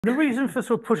The reason for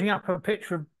sort of putting up a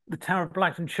picture of the Tower of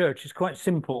Blagdon Church is quite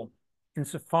simple,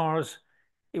 insofar as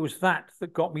it was that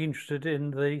got me interested in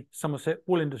the Somerset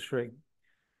wool industry.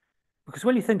 Because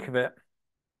when you think of it,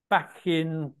 back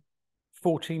in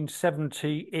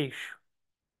 1470-ish,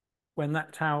 when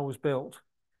that tower was built,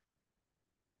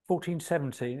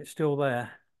 1470, it's still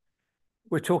there.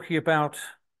 We're talking about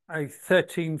a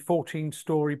 13,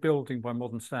 14-story building by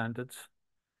modern standards.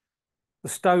 The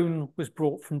stone was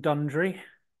brought from Dundry.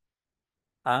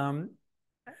 Um,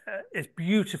 it's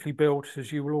beautifully built,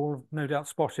 as you will all no doubt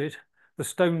spotted. The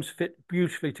stones fit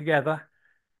beautifully together.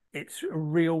 It's a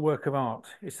real work of art.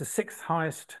 It's the sixth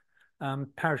highest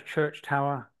parish church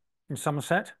tower in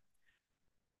Somerset,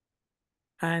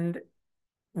 and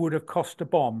would have cost a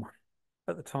bomb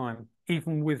at the time.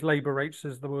 Even with labour rates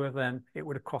as there were then, it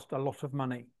would have cost a lot of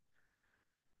money.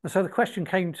 And so the question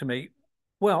came to me,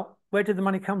 well, where did the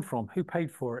money come from? Who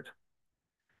paid for it?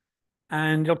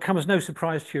 And it'll come as no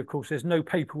surprise to you, of course, there's no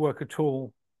paperwork at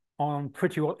all on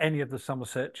pretty well any of the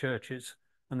Somerset churches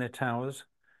and their towers.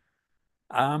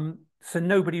 So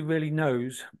nobody really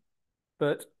knows,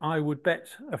 but I would bet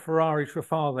a Ferrari to a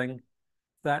farthing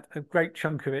that a great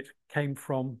chunk of it came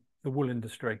from the wool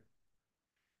industry.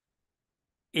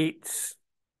 It's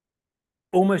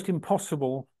almost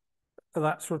impossible at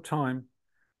that sort of time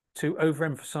to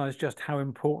overemphasize just how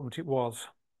important it was.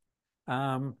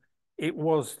 It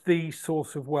was the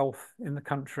source of wealth in the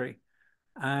country,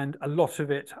 and a lot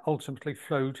of it ultimately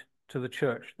flowed to the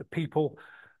church. The people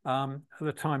at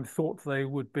the time thought they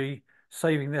would be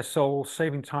saving their souls,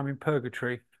 saving time in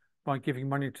purgatory by giving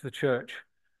money to the church.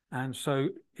 And so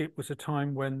it was a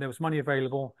time when there was money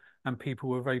available and people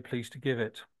were very pleased to give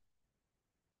it.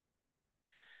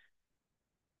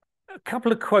 A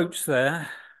couple of quotes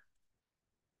there.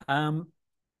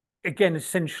 Again,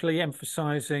 essentially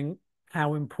emphasizing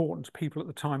how important people at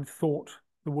the time thought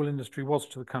the wool industry was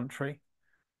to the country.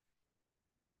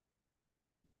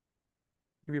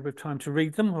 Give you a bit of time to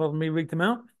read them rather than me read them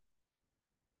out.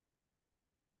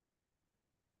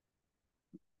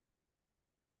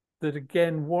 That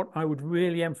again, what I would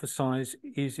really emphasize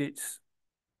is it's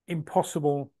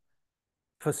impossible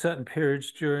for certain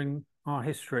periods during our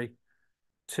history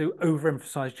to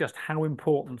overemphasize just how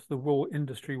important the wool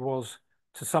industry was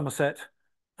to Somerset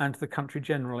and to the country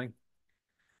generally.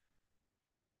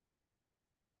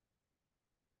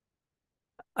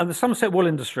 And the Somerset wool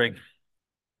industry,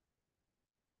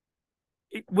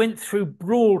 it went through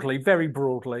broadly, very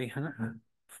broadly,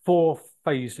 4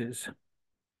 phases.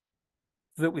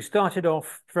 That we started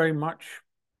off very much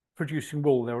producing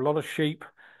wool. There were a lot of sheep.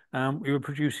 We were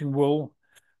producing wool,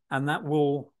 and that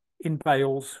wool in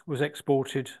bales was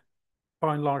exported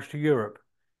by and large to Europe.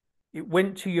 It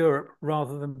went to Europe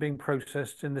rather than being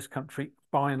processed in this country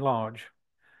by and large.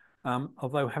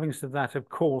 Although having said that, of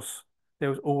course, there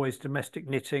was always domestic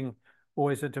knitting,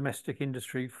 always a domestic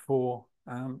industry for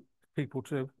people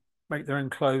to make their own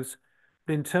clothes.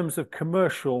 But in terms of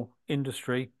commercial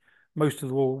industry, most of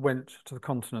the wool went to the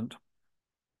continent.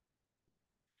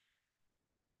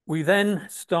 We then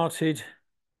started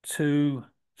to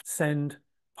send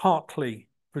partly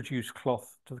produced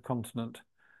cloth to the continent.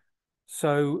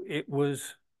 So it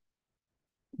was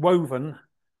woven,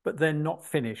 but then not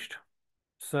finished.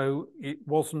 So it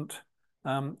wasn't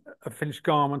a finished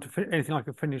garment, anything like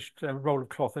a finished roll of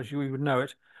cloth as you would know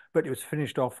it, but it was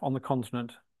finished off on the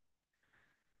continent.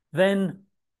 Then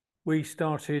we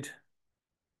started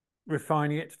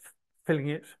refining it, filling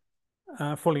it,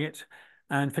 fulling it,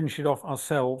 and finish it off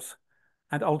ourselves.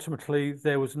 And ultimately,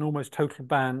 there was an almost total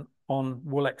ban on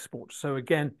wool exports. So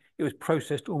again, it was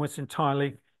processed almost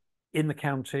entirely in the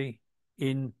county,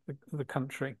 in the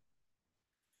country.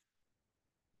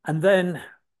 And then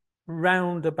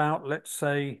round about, let's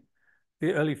say,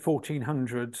 the early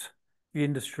 1400s, the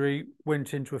industry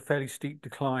went into a fairly steep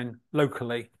decline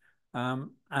locally.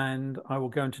 And I will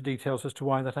go into details as to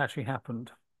why that actually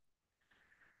happened.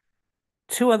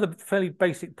 2 other fairly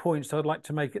basic points I'd like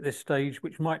to make at this stage,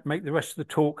 which might make the rest of the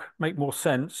talk make more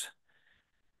sense.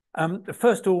 The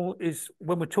first of all is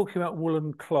when we're talking about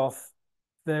woolen cloth,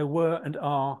 there were and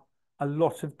are a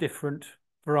lot of different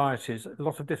varieties, a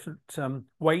lot of different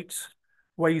weights,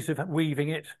 ways of weaving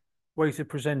it, ways of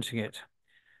presenting it.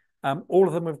 All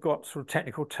of them have got sort of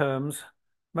technical terms,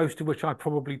 most of which I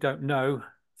probably don't know,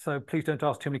 so please don't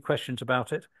ask too many questions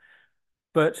about it.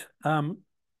 But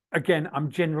again, I'm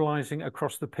generalizing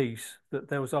across the piece that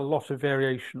there was a lot of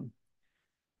variation.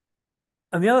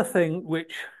 And the other thing,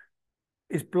 which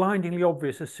is blindingly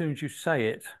obvious as soon as you say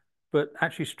it, but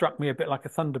actually struck me a bit like a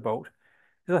thunderbolt,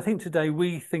 is I think today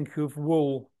we think of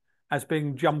wool as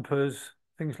being jumpers,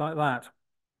 things like that.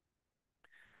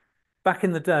 Back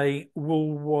in the day,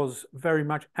 wool was very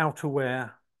much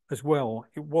outerwear as well.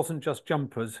 It wasn't just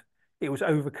jumpers, it was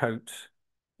overcoats.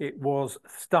 It was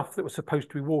stuff that was supposed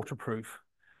to be waterproof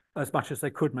as much as they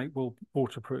could make wool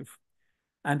waterproof.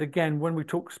 And again, when we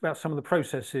talk about some of the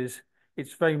processes,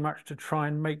 it's very much to try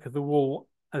and make the wool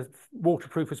as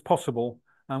waterproof as possible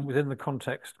within the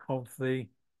context of the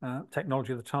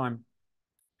technology of the time.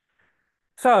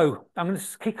 So I'm going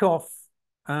to kick off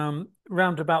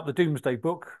round about the Domesday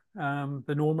Book,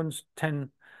 the Normans,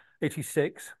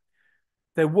 1086.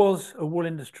 There was a wool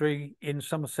industry in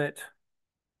Somerset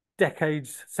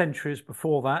decades, centuries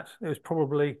before that. There was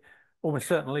probably, almost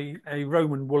certainly, a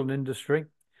Roman woolen industry.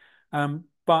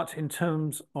 But in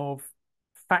terms of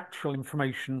factual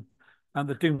information,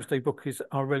 the Domesday Book is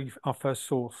really our first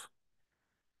source.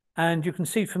 And you can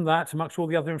see from that, amongst all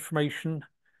the other information,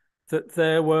 that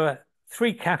there were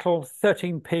 3 cattle,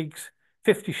 13 pigs,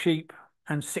 50 sheep,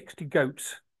 and 60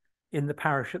 goats in the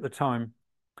parish at the time.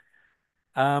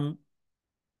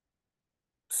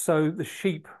 So the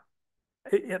sheep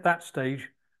at that stage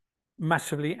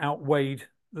massively outweighed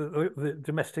the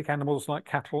domestic animals like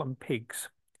cattle and pigs.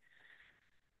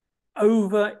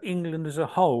 Over England as a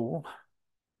whole,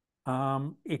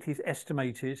 it is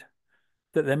estimated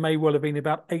that there may well have been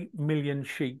about 8 million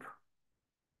sheep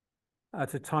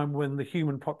at a time when the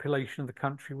human population of the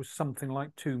country was something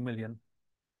like 2 million.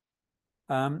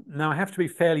 Now, I have to be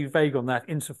fairly vague on that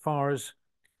insofar as,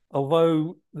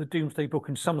 although the Domesday Book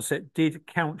in Somerset did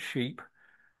count sheep,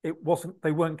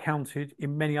 they weren't counted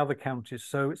in many other counties,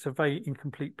 so it's a very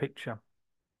incomplete picture.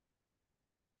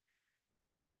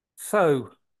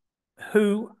 So,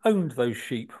 who owned those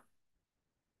sheep?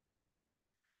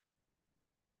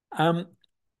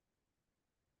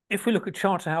 If we look at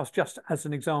Charterhouse just as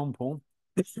an example,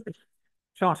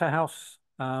 Charterhouse,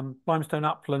 limestone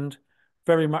upland,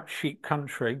 very much sheep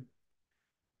country.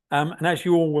 And as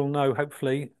you all will know,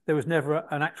 hopefully, there was never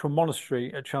an actual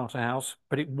monastery at Charterhouse,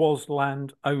 but it was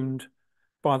land owned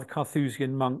by the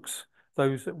Carthusian monks,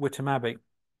 those at Witham Abbey.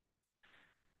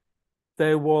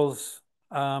 There was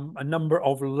a number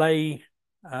of lay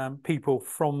people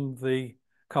from the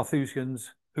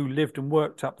Carthusians who lived and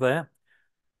worked up there,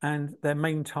 and their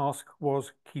main task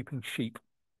was keeping sheep.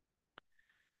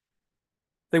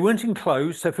 They weren't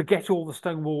enclosed, so forget all the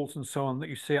stone walls and so on that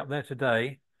you see up there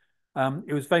today.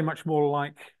 It was very much more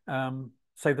like,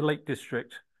 say, the Lake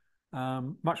District,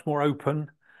 much more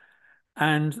open,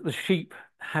 and the sheep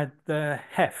had their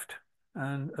heft.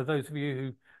 And those of you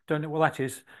who don't know what that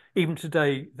is, even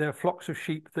today, there are flocks of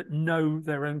sheep that know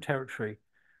their own territory.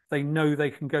 They know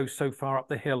they can go so far up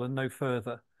the hill and no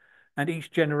further. And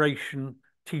each generation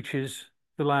teaches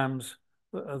the lambs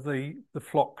the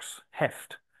flock's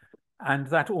heft. And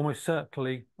that almost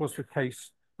certainly was the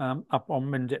case up on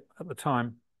Mendip at the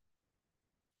time.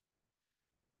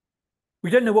 We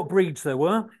don't know what breeds there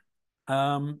were.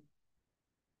 They're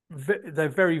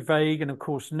very vague, and of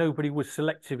course, nobody was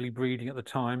selectively breeding at the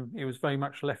time. It was very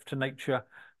much left to nature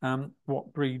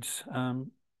what breeds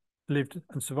lived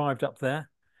and survived up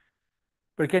there.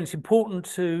 But again, it's important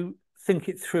to think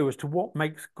it through as to what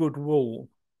makes good wool.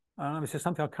 This is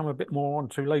something I'll come a bit more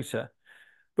onto later.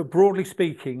 But broadly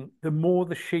speaking, the more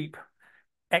the sheep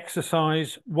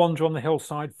exercise, wander on the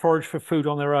hillside, forage for food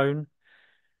on their own,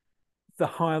 the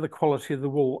higher the quality of the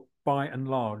wool by and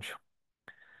large.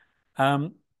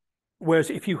 Whereas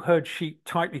if you herd sheep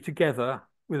tightly together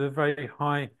with a very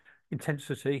high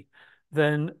intensity,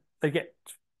 then they get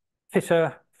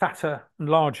fitter, fatter, and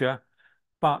larger,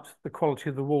 but the quality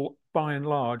of the wool by and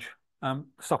large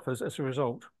suffers as a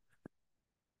result.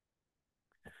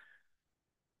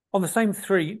 On the same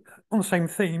theme,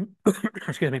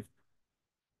 excuse me,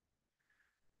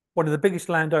 one of the biggest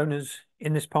landowners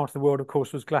in this part of the world, of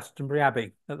course, was Glastonbury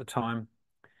Abbey at the time,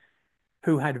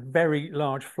 who had very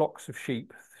large flocks of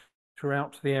sheep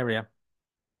throughout the area.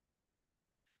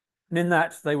 And in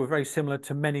that, they were very similar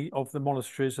to many of the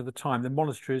monasteries of the time. The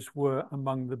monasteries were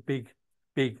among the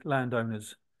big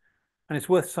landowners. And it's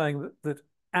worth saying that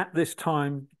at this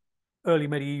time, early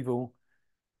medieval,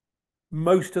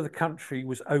 most of the country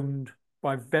was owned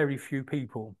by very few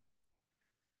people.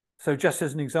 So just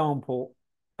as an example,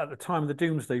 at the time of the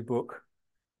Domesday Book,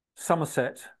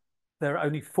 Somerset, there are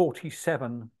only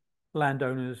 47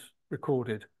 landowners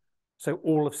recorded. So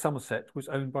all of Somerset was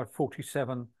owned by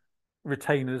 47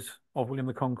 retainers of William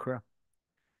the Conqueror.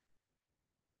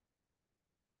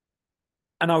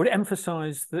 And I would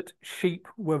emphasize that sheep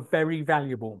were very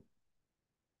valuable.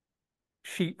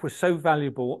 Sheep were so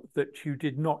valuable that you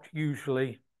did not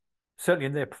usually, certainly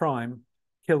in their prime,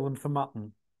 kill them for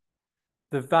mutton.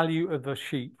 The value of a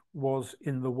sheep was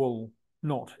in the wool,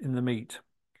 not in the meat.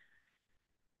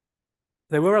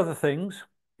 There were other things.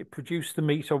 It produced the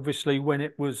meat, obviously, when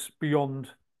it was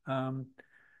um,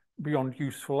 beyond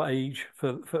useful age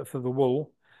for the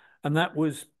wool, and that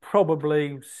was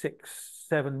probably 6,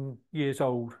 7 years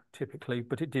old typically,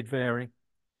 but it did vary.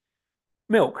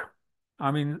 Milk.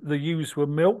 I mean, the ewes were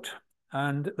milked,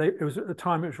 and it was at the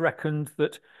time it was reckoned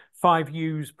that 5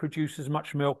 ewes produce as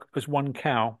much milk as 1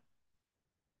 cow.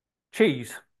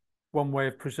 Cheese, one way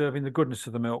of preserving the goodness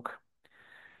of the milk.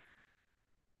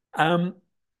 Um,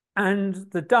 and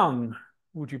the dung,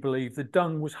 would you believe, the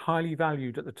dung was highly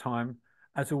valued at the time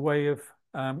as a way of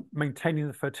maintaining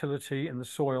the fertility in the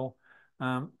soil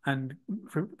and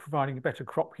providing a better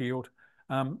crop yield,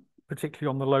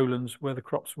 particularly on the lowlands where the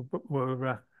crops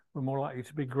were more likely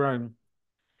to be grown.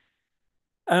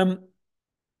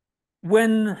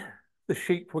 When the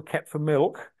sheep were kept for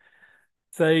milk,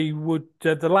 they would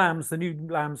the lambs, the new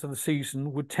lambs of the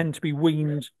season, would tend to be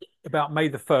weaned about May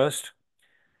the 1st,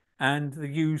 and the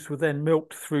ewes were then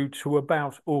milked through to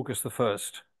about August the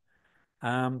 1st.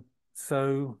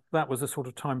 So that was a sort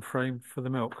of time frame for the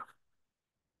milk.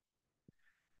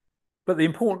 But the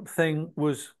important thing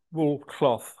was wool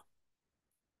cloth.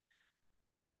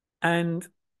 And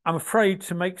I'm afraid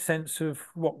to make sense of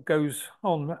what goes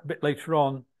on a bit later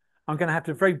on, I'm going to have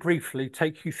to very briefly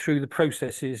take you through the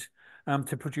processes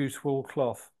to produce wool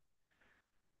cloth.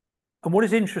 And what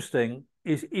is interesting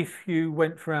is if you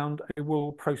went around a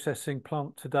wool processing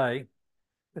plant today,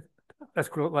 let's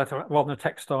call it that rather than a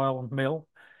textile mill,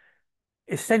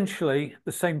 essentially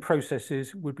the same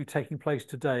processes would be taking place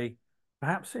today,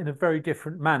 perhaps in a very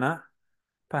different manner,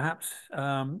 perhaps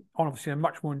on obviously a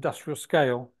much more industrial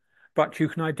scale, but you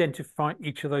can identify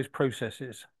each of those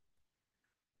processes.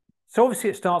 So obviously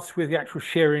it starts with the actual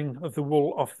shearing of the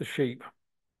wool off the sheep.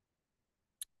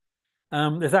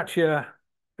 There's actually a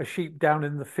sheep down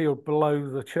in the field below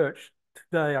the church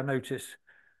today, I noticed.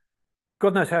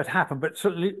 God knows how it happened, but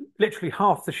literally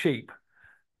half the sheep,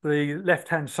 the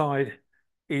left-hand side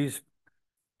is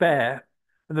bare,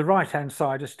 and the right-hand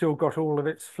side has still got all of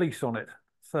its fleece on it.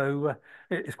 So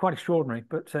it's quite extraordinary,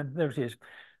 but there it is.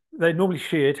 They're normally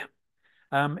sheared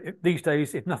these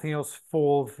days, if nothing else,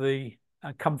 for the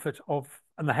comfort of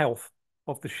and the health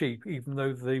of the sheep, even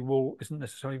though the wool isn't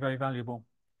necessarily very valuable.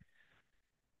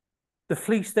 The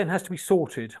fleece then has to be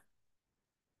sorted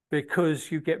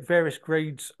because you get various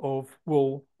grades of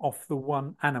wool off the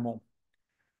one animal.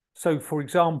 So, for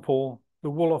example, the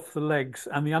wool off the legs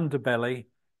and the underbelly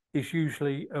is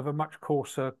usually of a much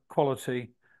coarser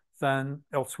quality than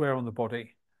elsewhere on the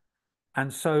body.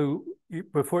 And so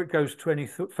before it goes to any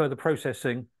further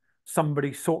processing,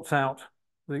 somebody sorts out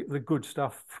the good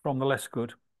stuff from the less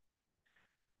good.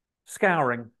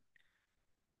 Scouring.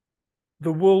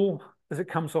 The wool, as it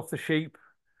comes off the sheep,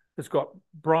 has got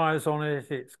briars on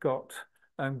it, it's got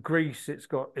grease, it's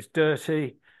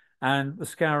dirty, and the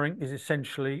scouring is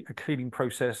essentially a cleaning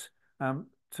process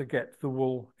to get the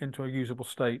wool into a usable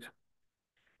state.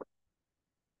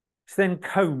 It's then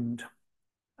combed,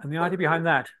 and the idea behind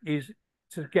that is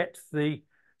to get the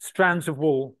strands of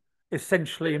wool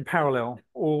essentially in parallel,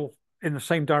 all in the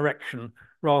same direction,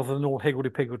 rather than all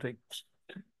higgledy-piggledy.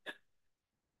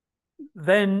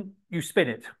 Then you spin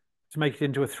it to make it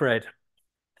into a thread.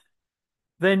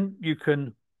 Then you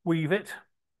can weave it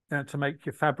to make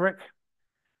your fabric.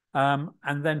 And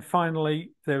then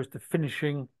finally, there's the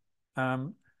finishing,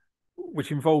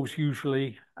 which involves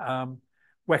usually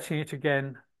wetting it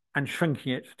again and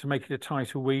shrinking it to make it a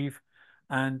tighter weave,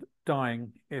 and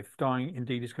dyeing, if dyeing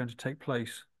indeed is going to take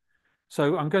place.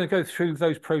 So I'm going to go through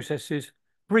those processes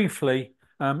briefly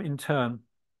in turn.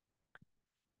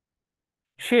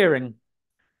 Shearing.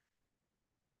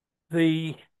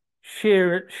 The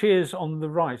shears on the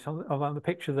right, on the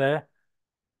picture there,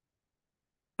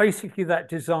 basically that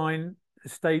design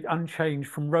stayed unchanged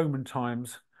from Roman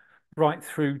times right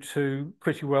through to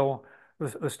pretty well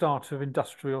the start of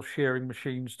industrial shearing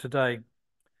machines today.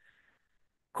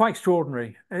 Quite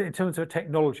extraordinary. In terms of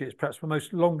technology, it's perhaps the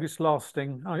most longest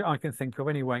lasting I can think of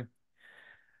anyway.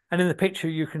 And in the picture,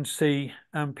 you can see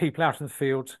people out in the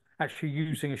fields actually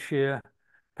using a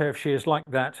pair of shears like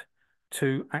that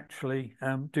to actually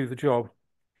do the job.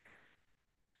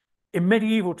 In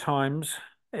medieval times,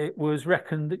 it was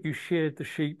reckoned that you sheared the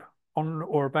sheep on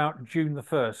or about June the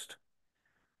 1st.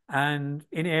 And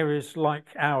in areas like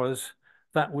ours,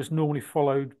 that was normally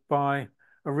followed by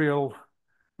a real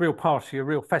party, a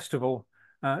real festival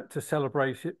to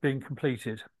celebrate it being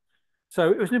completed.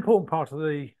 So it was an important part of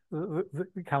the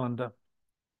calendar.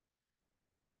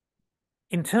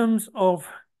 In terms of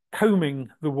combing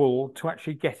the wool to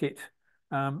actually get it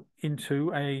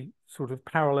into a sort of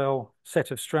parallel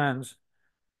set of strands,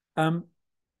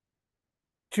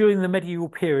 during the medieval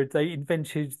period, they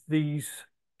invented these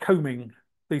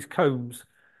combs.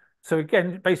 So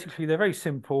again, basically, they're very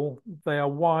simple. They are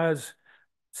wires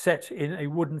set in a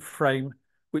wooden frame,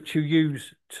 which you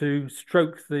use to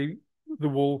stroke the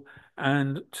wool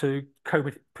and to comb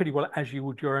it pretty well as you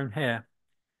would your own hair.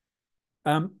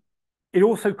 Um, it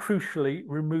also crucially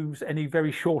removes any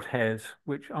very short hairs,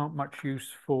 which aren't much use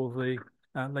for the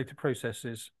later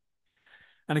processes.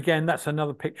 And again, that's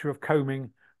another picture of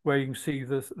combing where you can see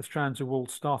the strands of wool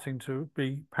starting to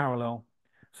be parallel.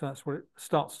 So that's what it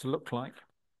starts to look like.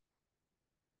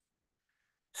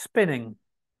 Spinning.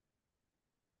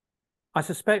 I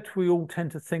suspect we all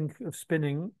tend to think of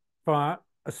spinning via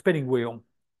a spinning wheel,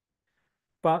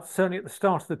 but certainly at the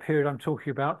start of the period I'm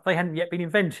talking about, they hadn't yet been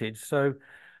invented. So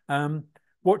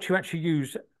what you actually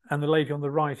use, and the lady on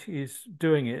the right is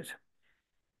doing it,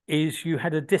 is you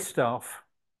had a distaff,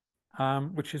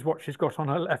 which is what she's got on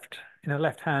her left, in her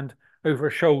left hand over her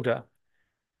shoulder.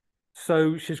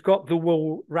 So she's got the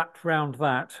wool wrapped around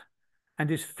that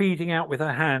and is feeding out with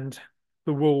her hand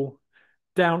the wool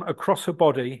down across her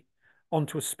body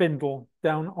onto a spindle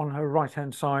down on her right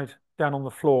hand side, down on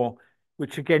the floor,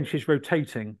 which again she's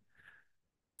rotating.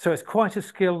 So it's quite a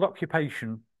skilled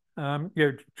occupation.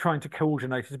 Trying to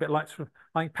coordinate is a bit like sort of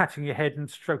like patting your head and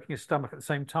stroking your stomach at the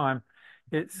same time.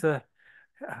 It's I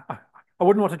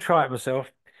wouldn't want to try it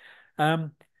myself.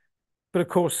 But of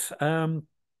course,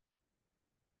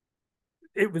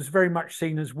 it was very much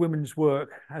seen as women's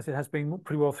work, as it has been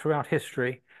pretty well throughout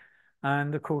history.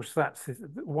 And of course, that's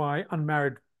why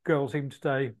unmarried girls, even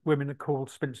today, women are called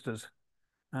spinsters,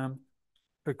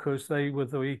 because they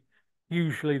were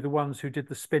usually the ones who did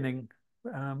the spinning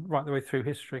right the way through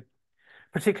history,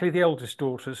 particularly the eldest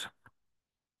daughters.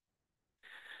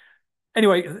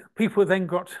 Anyway, people then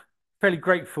got fairly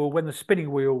grateful when the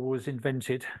spinning wheel was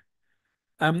invented.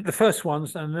 The first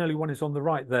ones, and an early one is on the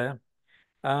right there,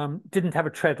 didn't have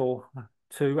a treadle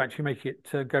to actually make it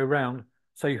go round.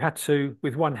 So you had to,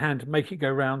 with one hand, make it go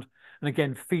round and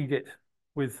again feed it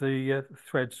with the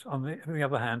threads on the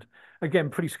other hand. Again,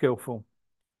 pretty skillful.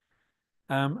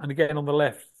 And again, on the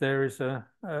left, there is a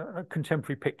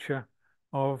contemporary picture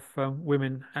of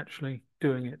women actually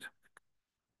doing it.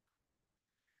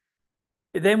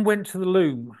 It then went to the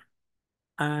loom.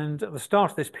 And at the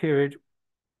start of this period,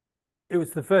 it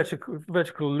was the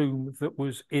vertical loom that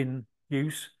was in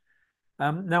use.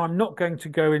 Now, I'm not going to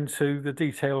go into the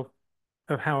detail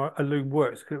of how a loom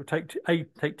works because it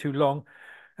would take too long,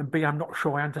 and B, I'm not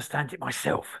sure I understand it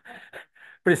myself.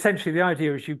 But essentially, the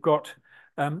idea is you've got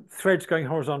threads going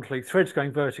horizontally, threads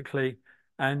going vertically,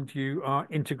 and you are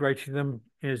integrating them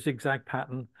in a zigzag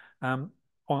pattern on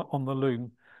the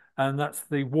loom. And that's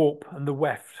the warp and the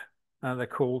weft, they're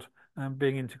called,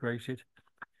 being integrated.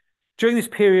 During this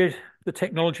period, the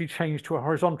technology changed to a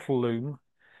horizontal loom.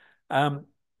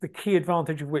 The key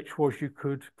advantage of which was you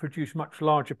could produce much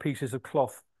larger pieces of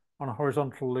cloth on a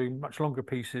horizontal loom, much longer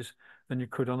pieces than you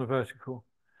could on a vertical.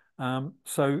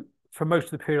 So for most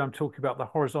of the period I'm talking about, the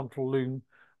horizontal loom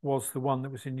was the one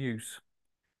that was in use.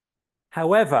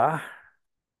 However,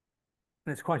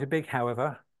 and it's quite a big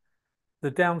however,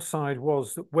 the downside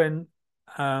was that when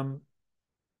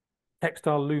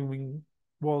textile looming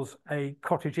was a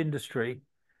cottage industry,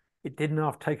 it didn't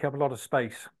have to take up a lot of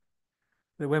space.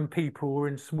 That when people were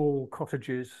in small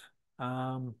cottages,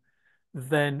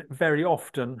 then very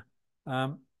often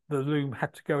the loom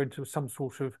had to go into some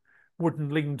sort of wooden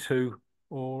lean-to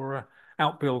or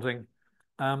outbuilding,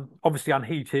 obviously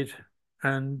unheated,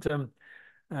 and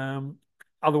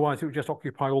otherwise it would just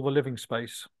occupy all the living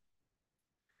space.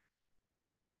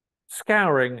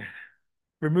 Scouring,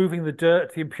 removing the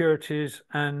dirt, the impurities,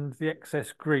 and the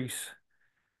excess grease.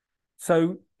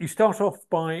 So you start off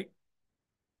by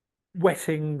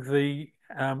wetting the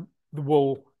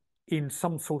wool in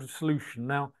some sort of solution.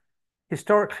 Now,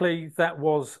 historically, that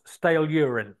was stale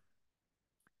urine.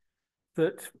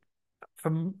 That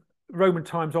from Roman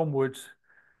times onwards,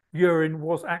 urine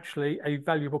was actually a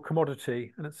valuable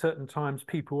commodity, and at certain times,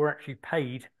 people were actually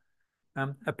paid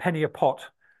a penny a pot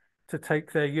to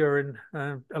take their urine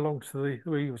along to the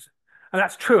weavers. And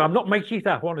that's true. I'm not making it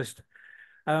up, honest.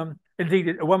 Indeed,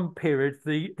 at one period,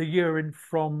 the urine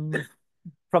from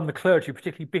the clergy,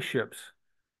 particularly bishops,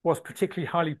 was particularly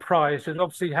highly prized and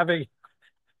obviously having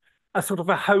a sort of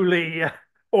a holy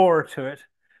aura to it.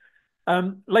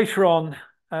 Later on,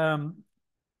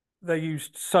 they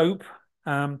used soap,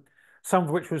 some of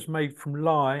which was made from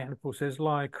lye, and of course there's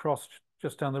lye crossed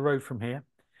just down the road from here,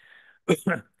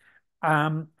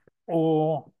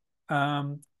 or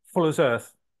fuller's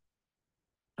earth.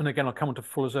 And again, I'll come on to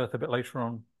fuller's earth a bit later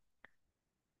on.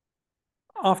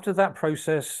 After that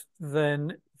process,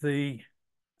 then the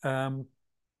the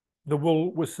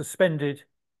wool was suspended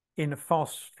in a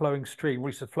fast flowing stream, or at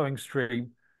least a flowing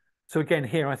stream. So again,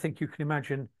 here I think you can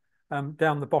imagine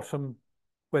down the bottom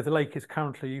where the lake is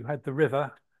currently, you had the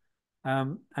river,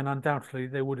 and undoubtedly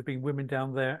there would have been women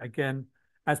down there again,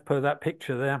 as per that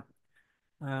picture there.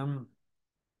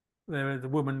 There are the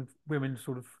women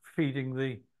sort of feeding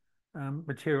the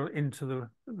material into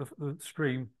the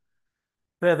stream.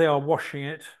 There they are washing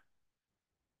it,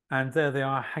 and there they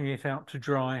are hanging it out to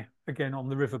dry again on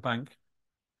the riverbank.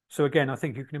 So again, I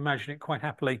think you can imagine it quite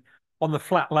happily on the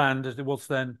flat land as it was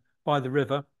then by the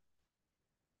river.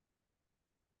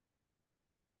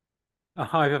 A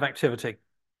hive of activity.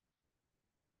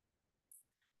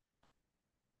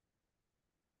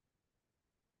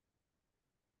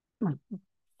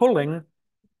 Pulling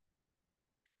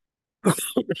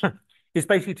is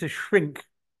basically to shrink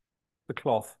the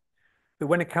cloth. But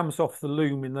when it comes off the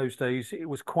loom in those days, it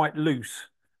was quite loose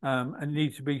and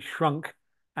needed to be shrunk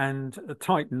and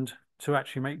tightened to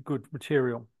actually make good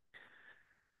material.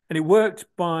 And it worked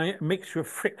by a mixture of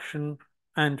friction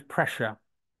and pressure.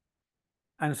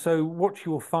 And so what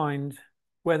you will find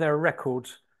where there are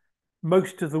records,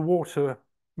 most of the water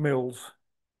mills,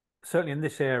 certainly in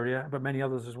this area, but many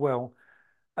others as well,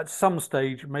 at some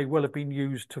stage may well have been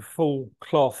used to full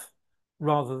cloth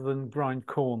rather than grind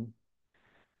corn.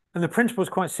 And the principle is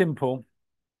quite simple,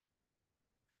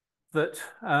 that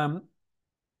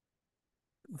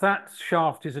that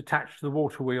shaft is attached to the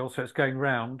water wheel, so it's going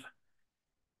round.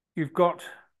 You've got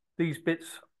these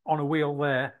bits on a wheel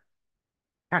there,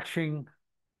 catching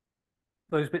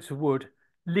those bits of wood,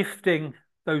 lifting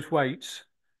those weights,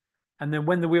 and then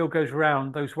when the wheel goes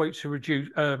round, those weights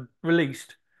are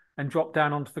released and drop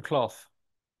down onto the cloth.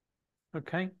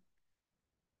 Okay,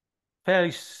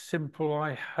 fairly simple,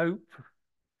 I hope.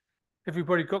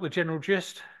 Everybody got the general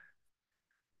gist?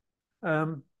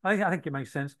 I think it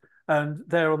makes sense. And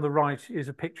there on the right is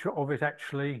a picture of it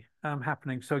actually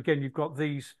happening. So again, you've got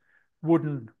these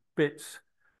wooden bits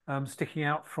sticking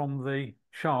out from the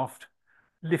shaft,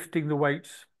 lifting the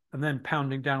weights and then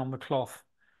pounding down on the cloth.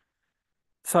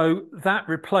 So that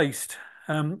replaced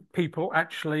people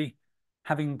actually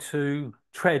having to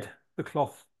tread the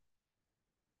cloth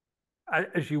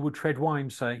as you would tread wine,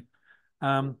 say.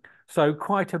 So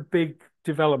quite a big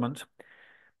development.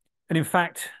 And in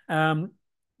fact, one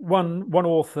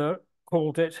author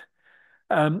called it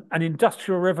an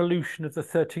industrial revolution of the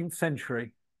 13th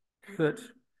century, that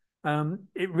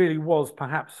it really was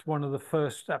perhaps one of the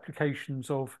first applications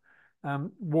of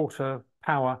water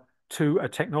power to a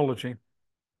technology.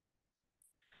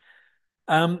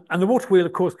 And the water wheel,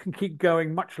 of course, can keep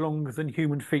going much longer than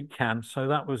human feet can. So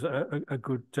that was a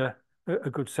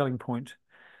good selling point.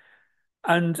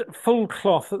 And full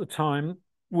cloth at the time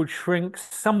would shrink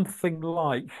something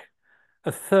like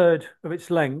a third of its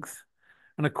length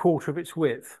and a quarter of its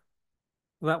width.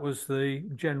 That was the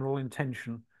general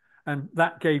intention. And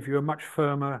that gave you a much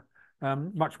firmer,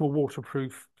 much more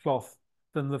waterproof cloth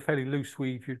than the fairly loose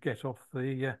weave you'd get off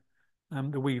the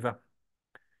weaver.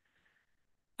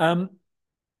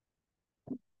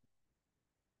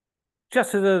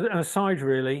 Just as an aside,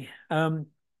 really,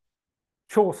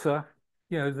 Chaucer,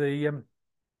 the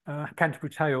Canterbury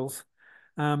Tales,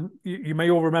 you may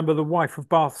all remember the Wife of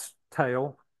Bath's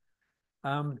tale.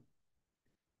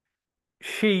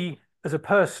 She, as a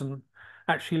person,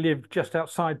 actually lived just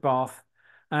outside Bath,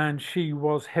 and she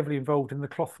was heavily involved in the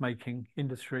cloth making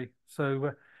industry.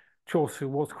 So Chaucer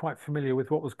was quite familiar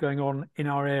with what was going on in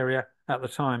our area at the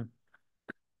time.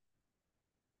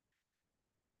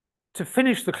 To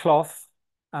finish the cloth,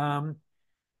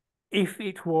 if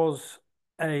it was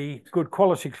a good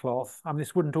quality cloth, I mean,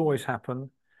 this wouldn't always happen,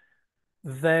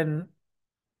 then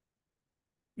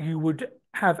you would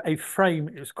have a frame,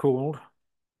 it's called.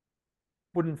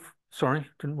 Sorry,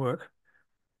 didn't work.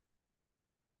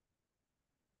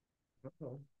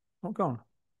 Not gone.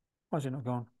 Why is it not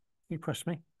gone? You pressed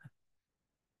me.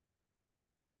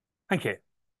 Thank you.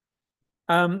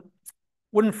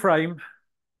 Wooden frame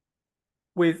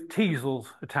with teasels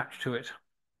attached to it.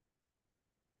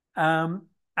 And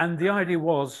the idea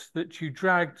was that you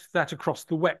dragged that across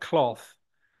the wet cloth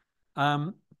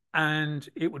and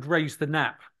it would raise the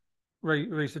nap,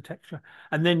 raise the texture,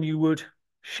 and then you would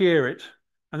shear it.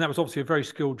 And that was obviously a very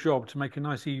skilled job to make a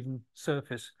nice even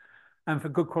surface. And for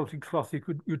good quality cloth,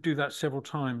 you'd do that several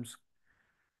times.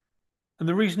 And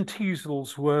the reason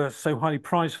teasels were so highly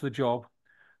prized for the job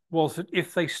was that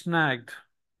if they snagged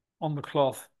on the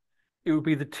cloth, it would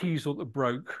be the teasel that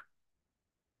broke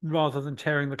rather than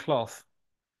tearing the cloth.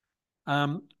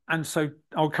 And so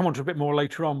I'll come on to a bit more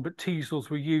later on, but teasels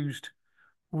were used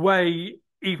way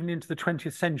even into the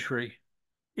 20th century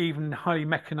even highly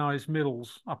mechanized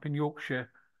mills up in Yorkshire,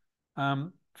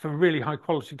 for really high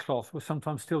quality cloth, were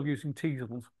sometimes still using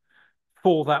teasels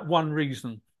for that one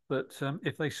reason, that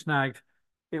if they snagged,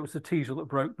 it was the teasel that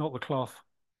broke, not the cloth.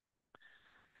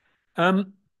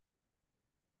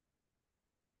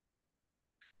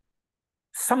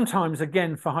 Sometimes,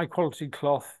 again, for high quality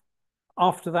cloth,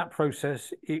 after that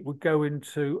process, it would go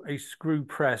into a screw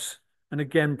press and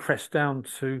again press down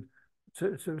to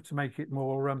make it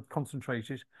more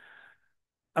concentrated.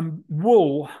 And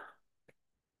wool,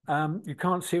 you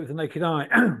can't see it with the naked eye,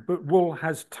 but wool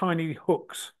has tiny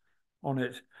hooks on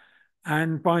it.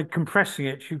 And by compressing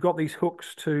it, you've got these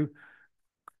hooks to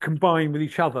combine with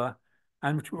each other,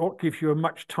 and what gives you a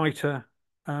much tighter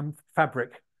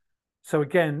fabric. So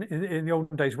again, in the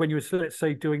olden days, when you were, let's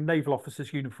say, doing naval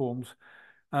officers' uniforms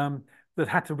that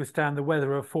had to withstand the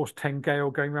weather of force 10 gale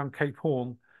going around Cape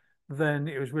Horn, then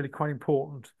it was really quite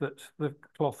important that the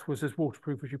cloth was as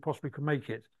waterproof as you possibly could make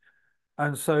it.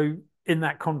 And so in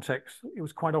that context, it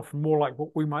was quite often more like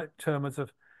what we might term as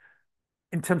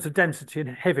in terms of density and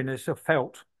heaviness, of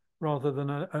felt, rather than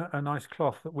a nice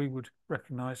cloth that we would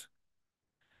recognize.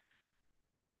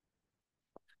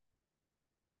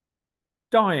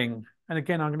 Dyeing, and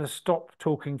again, I'm going to stop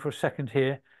talking for a second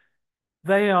here.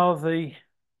 They are the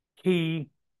key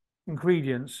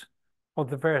ingredients of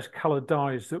the various coloured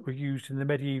dyes that were used in the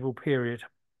medieval period.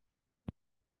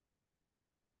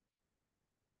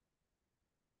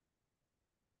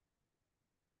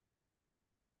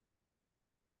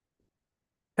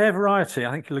 Fair variety,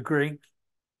 I think you'll agree.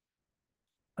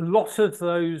 A lot of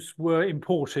those were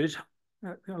imported,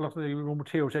 a lot of the raw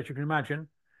materials, as you can imagine.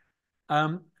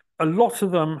 A lot of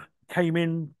them came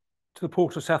in to the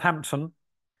port of Southampton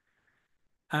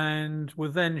and were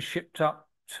then shipped up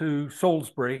to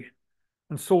Salisbury.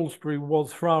 And Salisbury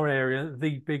was, for our area,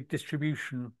 the big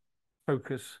distribution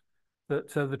focus,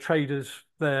 that the traders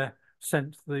there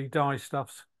sent the dye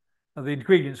stuffs, the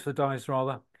ingredients for the dyes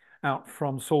rather, out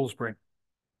from Salisbury.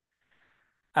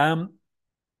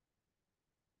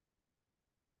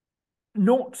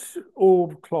 Not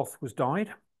all cloth was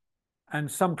dyed,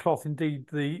 and some cloth indeed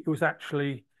it was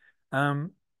actually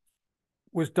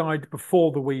was dyed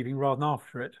before the weaving rather than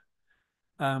after it.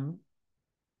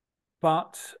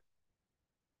 But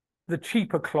the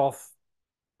cheaper cloth,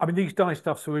 I mean, these dye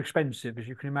stuffs were expensive, as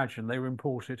you can imagine. They were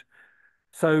imported.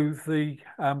 So the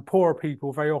poorer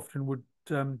people very often would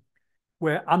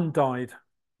wear undyed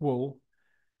wool.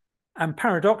 And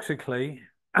paradoxically,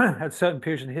 at certain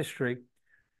periods in history,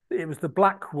 it was the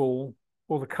black wool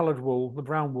or the coloured wool, the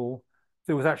brown wool,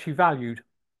 that was actually valued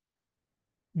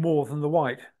more than the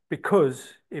white,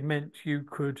 because it meant you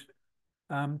could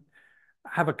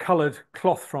have a coloured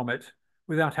cloth from it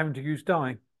without having to use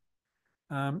dye.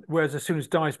 Whereas as soon as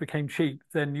dyes became cheap,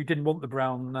 then you didn't want the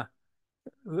brown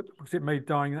because it made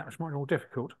dyeing that much more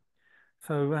difficult.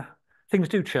 So things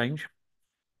do change.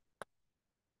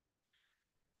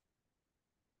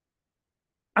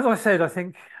 As I said, I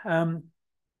think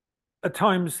at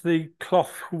times the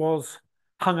cloth was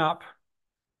hung up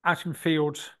out in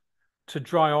fields to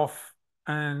dry off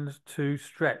and to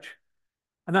stretch.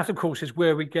 And that, of course, is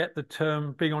where we get the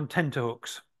term being on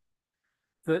tenterhooks.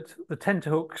 That the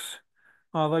tenterhooks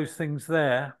are those things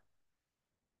there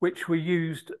which were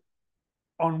used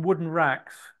on wooden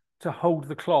racks to hold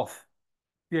the cloth,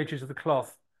 the edges of the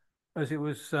cloth, as it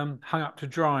was hung up to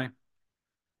dry.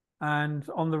 And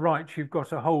on the right, you've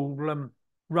got a whole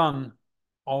run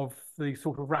of the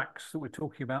sort of racks that we're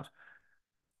talking about.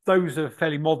 Those are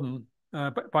fairly modern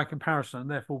by comparison,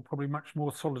 and therefore probably much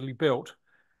more solidly built.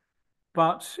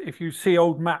 But if you see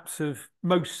old maps of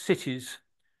most cities,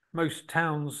 most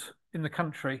towns in the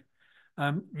country,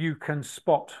 you can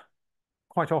spot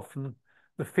quite often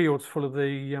the fields full of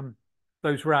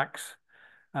those racks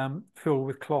filled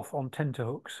with cloth on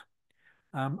tenterhooks.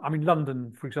 I mean,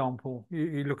 London, for example,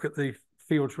 you look at the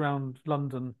fields around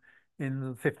London in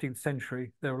the 15th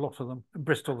century, there are a lot of them, and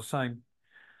Bristol the same.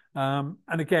 And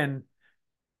again,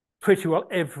 pretty well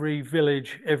every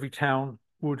village, every town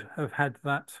would have had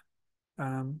that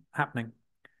happening.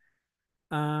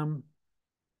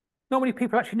 Not many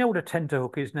people actually know what a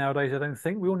tenterhook is nowadays, I don't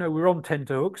think. We all know we're on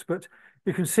tenterhooks, but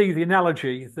you can see the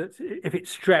analogy that if it's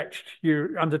stretched,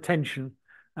 you're under tension,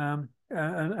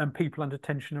 and people under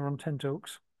tension are on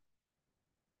tenterhooks.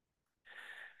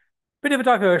 Bit of a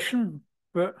diversion,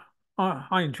 but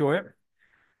I enjoy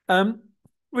it.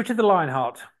 Richard the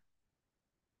Lionheart,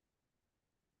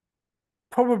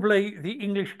 probably the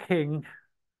English king,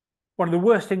 one of the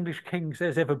worst English kings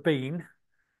there's ever been,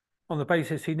 on the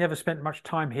basis he never spent much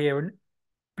time here and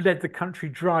bled the country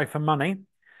dry for money.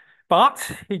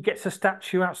 But he gets a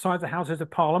statue outside the Houses of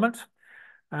Parliament,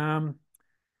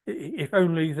 If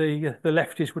only the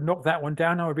leftists would knock that one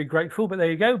down, I would be grateful. But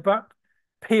there you go. But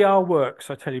PR works,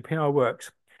 I tell you, PR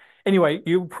works. Anyway,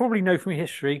 you probably know from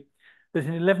history that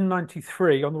in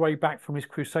 1193, on the way back from his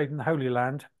crusade in the Holy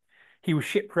Land, he was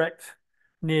shipwrecked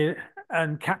near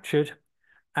and captured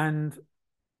and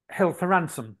held for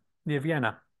ransom near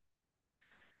Vienna.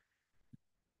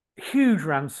 Huge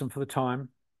ransom for the time.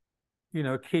 You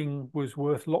know, a king was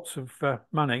worth lots of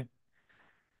money.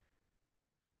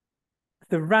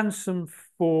 The ransom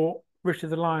for Richard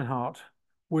the Lionheart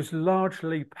was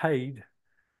largely paid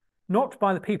not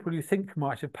by the people you think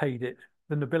might have paid it,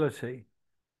 the nobility,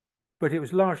 but it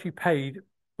was largely paid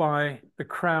by the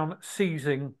crown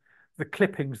seizing the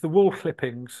clippings, the wool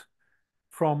clippings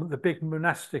from the big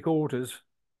monastic orders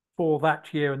for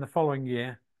that year and the following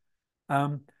year.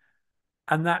 And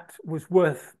that was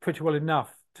worth pretty well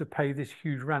enough to pay this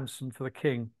huge ransom for the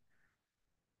king.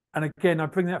 And again, I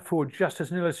bring that forward just as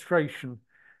an illustration,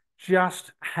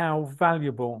 just how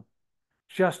valuable,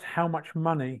 just how much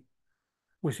money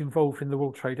was involved in the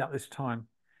wool trade at this time.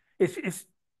 It's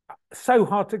so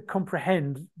hard to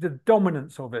comprehend the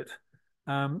dominance of it.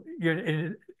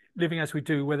 Living as we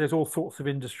do, where there's all sorts of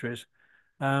industries,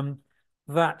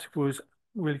 that was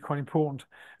really quite important.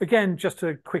 Again, just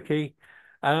a quickie.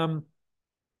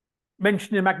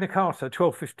 Mentioned in Magna Carta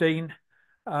 1215,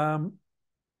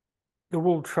 the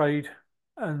wool trade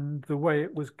and the way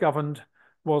it was governed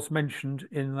was mentioned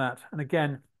in that. And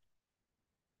again,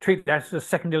 treat that as a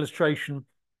second illustration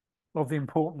of the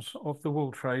importance of the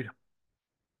wool trade.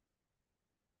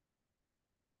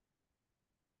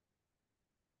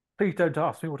 Please don't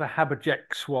ask me what a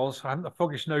haberjex was. I haven't the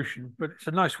foggiest notion, but it's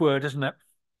a nice word, isn't it?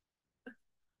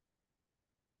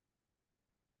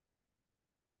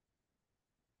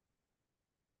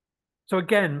 So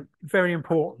again, very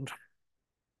important.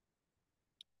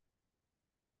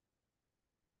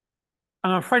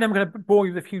 And I'm afraid I'm going to bore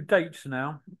you with a few dates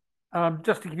now,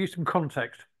 just to give you some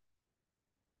context.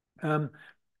 I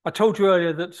told you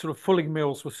earlier that sort of fulling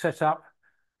mills were set up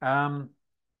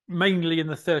mainly in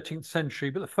the 13th century,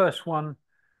 but the first one,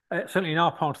 certainly in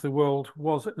our part of the world,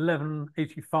 was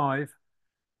 1185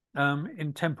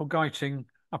 in Temple Gighting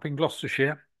up in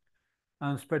Gloucestershire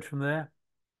and spread from there.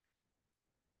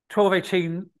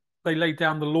 1218, they laid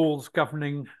down the laws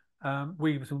governing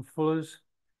weavers and fullers.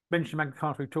 Mentioned Magna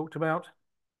Carta we talked about.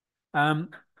 In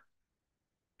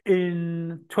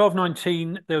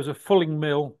 1219, there was a fulling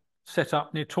mill set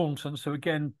up near Taunton. So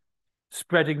again,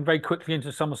 spreading very quickly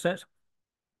into Somerset.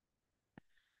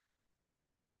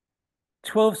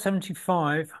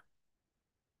 1275,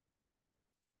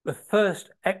 the first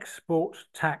export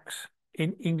tax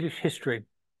in English history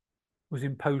was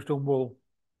imposed on wool.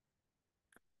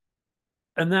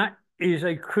 And that is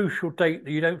a crucial date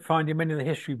that you don't find in many of the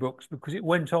history books because it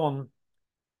went on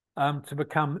to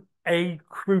become a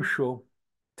crucial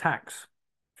tax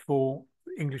for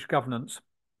English governance.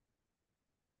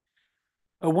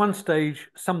 At one stage,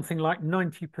 something like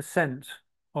 90%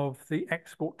 of the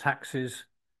export taxes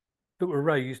that were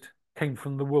raised came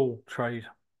from the wool trade.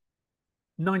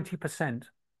 90%.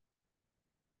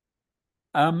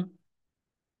 And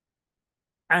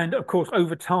of course,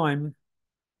 over time,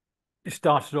 it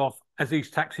started off, as these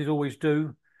taxes always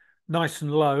do, nice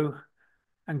and low.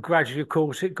 And gradually, of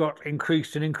course, it got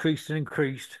increased and increased and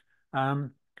increased.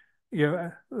 The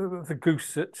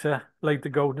goose that laid the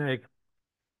golden egg.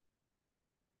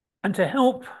 And to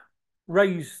help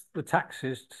raise the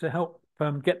taxes, to help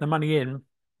get the money in,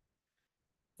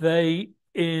 they,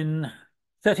 in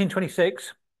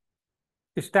 1326,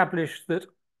 established that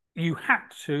you had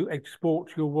to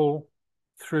export your wool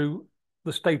through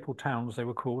the staple towns, they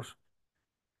were called.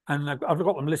 And I've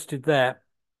got them listed there.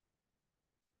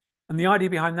 And the idea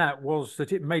behind that was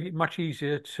that it made it much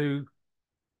easier to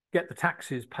get the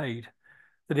taxes paid.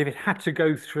 That if it had to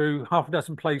go through half a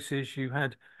dozen places, you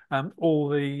had all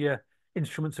the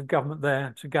instruments of government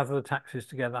there to gather the taxes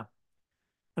together.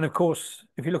 And of course,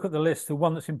 if you look at the list, the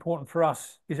one that's important for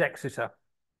us is Exeter.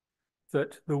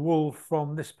 That the wool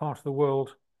from this part of the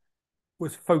world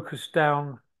was focused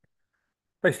down,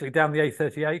 basically down the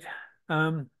A38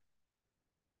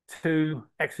 to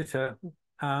Exeter.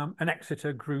 And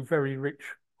Exeter grew very rich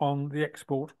on the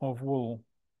export of wool.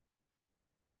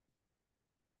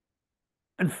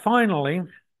 And finally,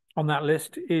 on that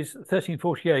list is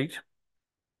 1348,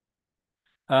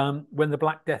 when the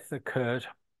Black Death occurred.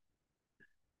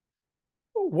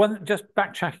 Just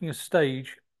backtracking a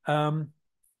stage,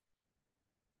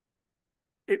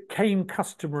 it came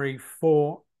customary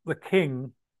for the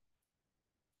king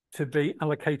to be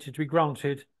allocated, to be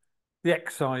granted the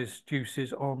excise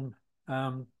duties on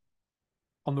the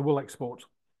wool export.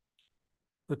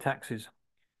 the taxes.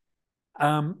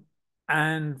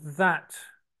 And that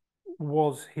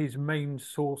was his main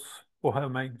source, or her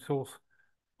main source,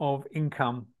 of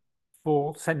income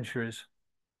for centuries.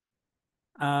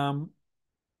 And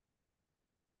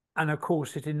of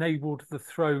course, it enabled the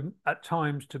throne at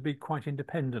times to be quite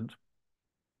independent.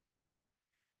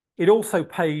 It also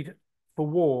paid for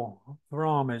war, for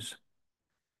armies.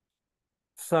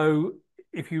 So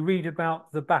if you read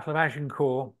about the Battle of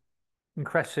Agincourt and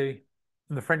Crécy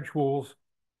and the French wars,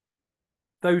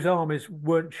 those armies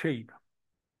weren't cheap.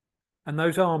 And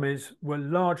those armies were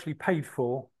largely paid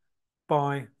for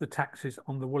by the taxes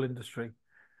on the wool industry.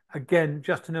 Again,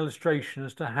 just an illustration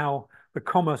as to how the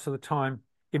commerce of the time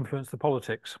influenced the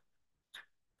politics.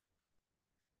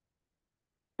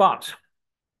 But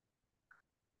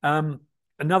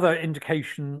another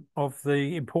indication of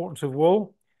the importance of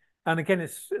wool, and again,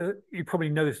 it's you probably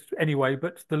know this anyway,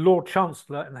 but the Lord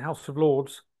Chancellor in the House of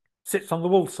Lords sits on the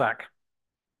wool sack.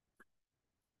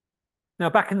 Now,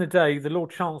 back in the day, the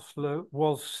Lord Chancellor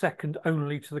was second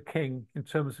only to the King in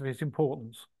terms of his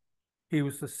importance. He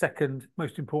was the second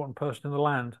most important person in the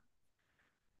land.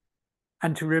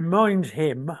 And to remind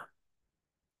him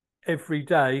every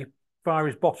day via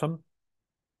his bottom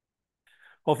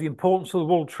of the importance of the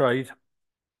wool trade,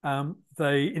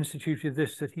 they instituted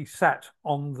this, that he sat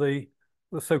on the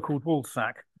so-called wool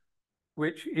sack,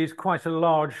 which is quite a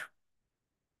large,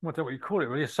 I don't know what you call it,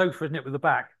 really, a sofa, isn't it, with the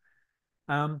back.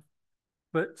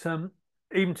 But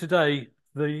even today,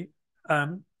 the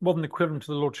modern equivalent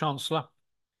to the Lord Chancellor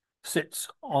sits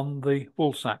on the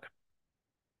wool sack.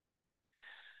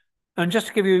 And just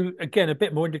to give you, again, a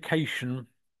bit more indication,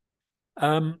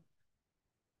 I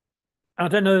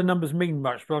don't know the numbers mean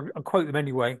much, but I'll quote them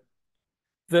anyway,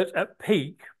 that at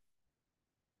peak,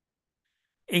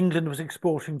 England was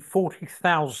exporting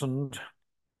 40,000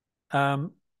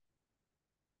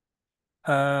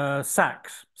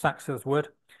 sacks is the word,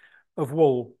 of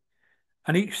wool.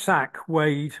 And each sack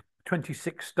weighed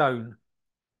 26 stone,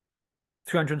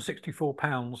 364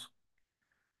 pounds.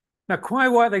 Now, quite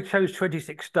why they chose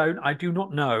 26 stone, I do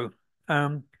not know.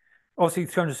 Obviously,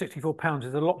 364 pounds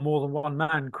is a lot more than one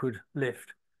man could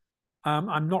lift.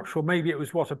 I'm not sure. Maybe it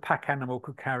was what a pack animal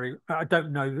could carry. I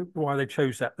don't know why they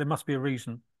chose that. There must be a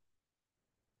reason.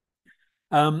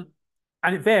 And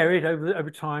it varied over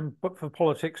time, but for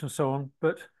politics and so on.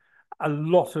 But a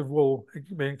lot of wool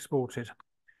being exported.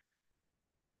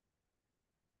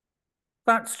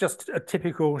 That's just a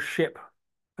typical ship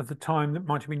of the time that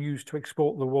might have been used to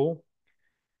export the wool.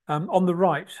 On the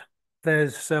right,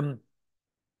 there's I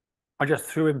just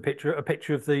threw in a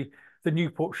picture of the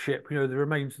Newport ship. You know, the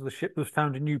remains of the ship that was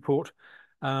found in Newport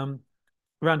around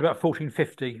about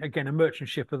 1450. Again, a merchant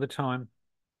ship of the time.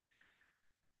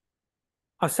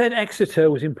 I said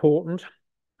Exeter was important,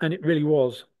 and it really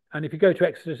was. And if you go to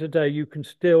Exeter today, you can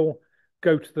still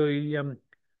go to the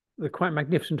quite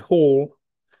magnificent hall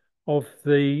of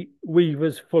the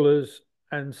Weavers, Fullers,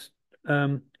 and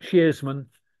Shearsmen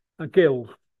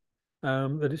Guild.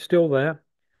 That is still there,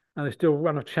 and they still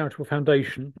run a charitable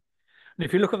foundation. And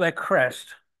if you look at their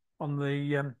crest on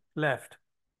the left,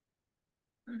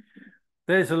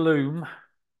 there's a loom,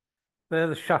 there are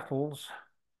the shuttles,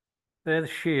 there are the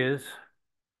shears,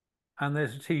 and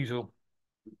there's a teasel.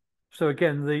 So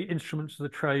again, the instruments of the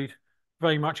trade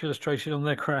very much illustrated on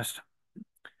their crest.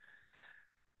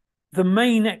 The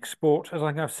main export, as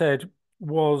I've said,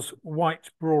 was white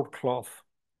broadcloth.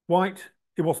 White,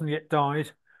 it wasn't yet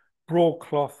dyed.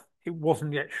 Broadcloth, it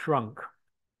wasn't yet shrunk.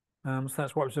 So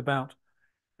that's what it was about.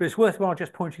 But it's worthwhile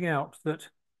just pointing out that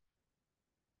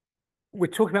we're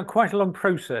talking about quite a long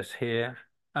process here,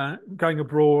 going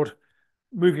abroad,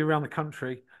 moving around the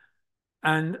country.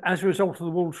 And as a result of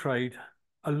the wool trade,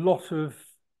 a lot of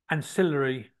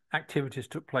ancillary activities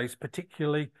took place,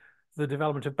 particularly the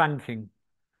development of banking.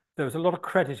 There was a lot of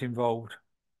credit involved.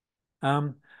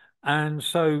 And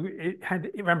so it had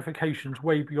ramifications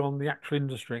way beyond the actual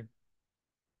industry.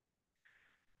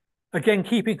 Again,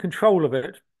 keeping control of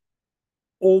it,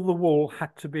 all the wool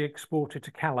had to be exported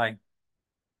to Calais.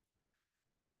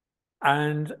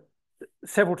 And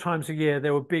several times a year,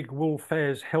 there were big wool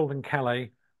fairs held in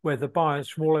Calais where the buyers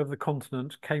from all over the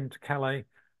continent came to Calais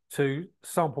to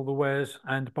sample the wares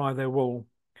and buy their wool.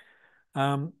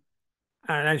 And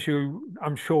as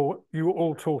I'm sure you were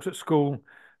all taught at school,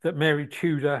 that Mary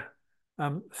Tudor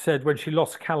said when she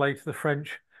lost Calais to the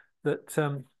French,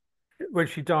 that when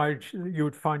she died, you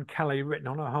would find Calais written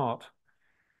on her heart.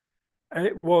 And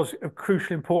it was of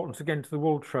crucial importance, again, to the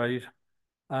wool trade,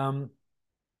 that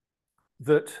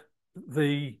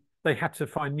they had to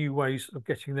find new ways of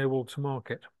getting their wool to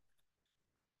market.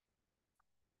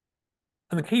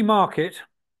 And the key market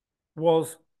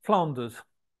was Flanders,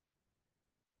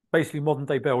 basically modern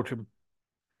day Belgium.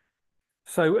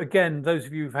 So again, those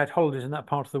of you who've had holidays in that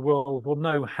part of the world will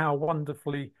know how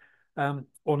wonderfully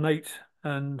ornate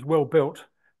and well built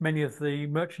many of the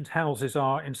merchant houses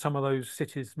are in some of those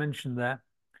cities mentioned there.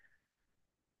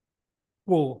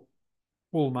 Wool,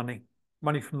 wool money,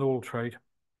 money from the wool trade,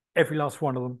 every last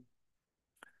one of them.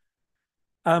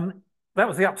 That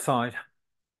was the upside.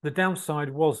 The downside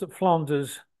was that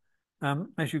Flanders,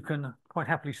 as you can quite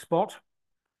happily spot,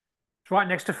 it's right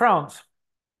next to France.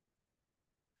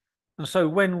 And so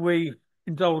when we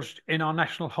indulged in our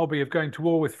national hobby of going to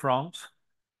war with France,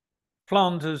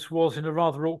 Flanders was in a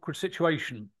rather awkward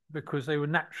situation because they were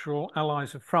natural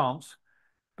allies of France.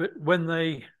 But when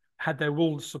they had their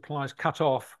wool supplies cut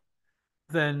off,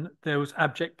 then there was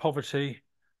abject poverty,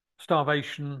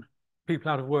 starvation,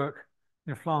 people out of work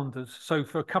in Flanders. So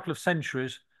for a couple of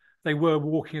centuries, they were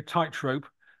walking a tightrope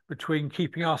between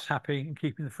keeping us happy and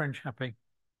keeping the French happy.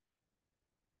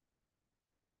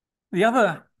 The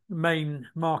other main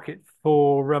market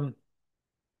for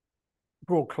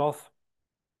broadcloth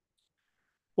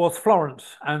was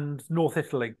Florence and North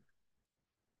Italy.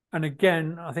 And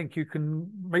again, I think you can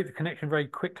make the connection very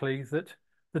quickly that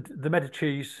the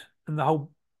Medicis and the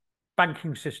whole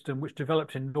banking system which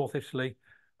developed in North Italy,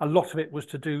 a lot of it was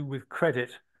to do with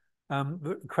credit.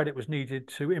 The credit was needed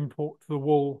to import the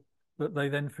wool that they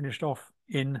then finished off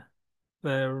in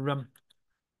their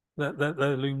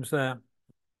looms there.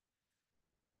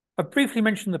 I briefly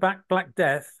mentioned the Black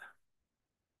Death.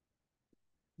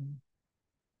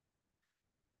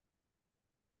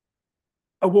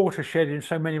 A watershed in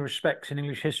so many respects in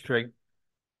English history.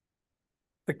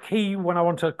 The key one I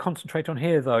want to concentrate on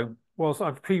here, though, was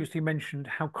I've previously mentioned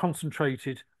how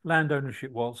concentrated land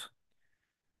ownership was.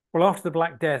 Well, after the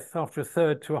Black Death, after a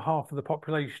third to a half of the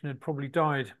population had probably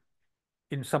died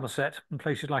in Somerset and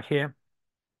places like here,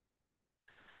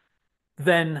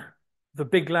 then the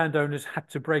big landowners had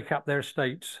to break up their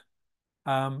estates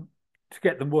to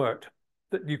get them worked.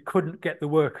 That you couldn't get the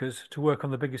workers to work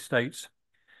on the big estates.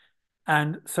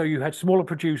 And so you had smaller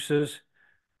producers.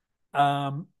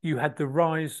 You had the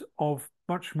rise of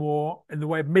much more in the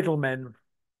way of middlemen,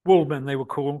 woolmen they were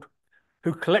called,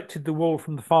 who collected the wool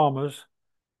from the farmers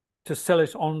to sell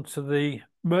it on to the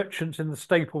merchants in the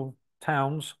staple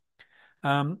towns.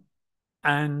 And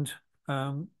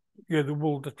the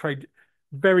wool trade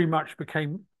very much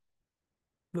became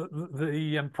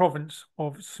the province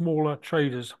of smaller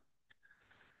traders.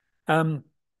 Even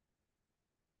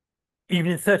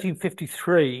in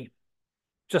 1353,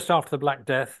 just after the Black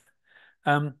Death,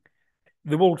 the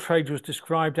wool trade was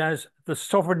described as the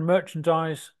sovereign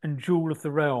merchandise and jewel of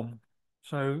the realm.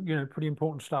 So, pretty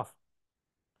important stuff.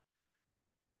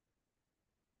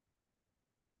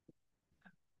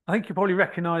 I think you probably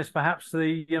recognise perhaps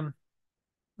the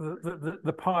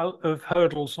pile of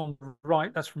hurdles on the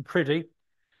right. That's from Priddy.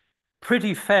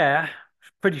 Priddy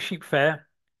Sheep Fair,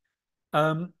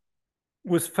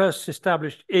 was first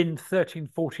established in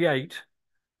 1348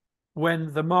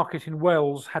 when the market in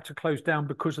Wales had to close down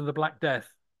because of the Black Death.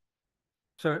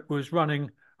 So it was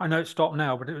running, I know it's stopped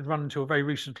now, but it was run until very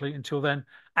recently, until then,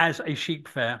 as a sheep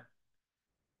fair.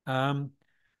 On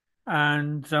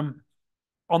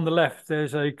the left,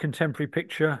 there's a contemporary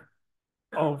picture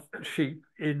of sheep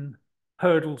in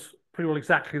hurdles, pretty well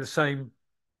exactly the same,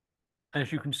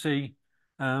 as you can see,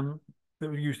 that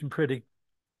were used in Priddy.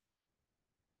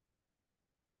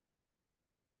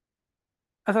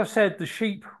 As I said, the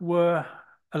sheep were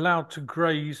allowed to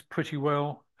graze pretty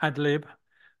well ad lib.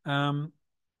 The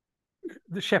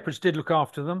shepherds did look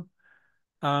after them,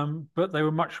 but they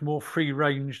were much more free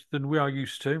range than we are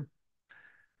used to.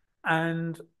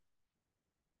 And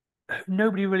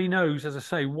nobody really knows, as I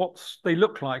say, what they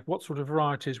look like, what sort of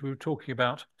varieties we were talking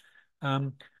about.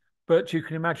 But you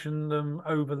can imagine them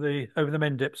over the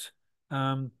Mendips,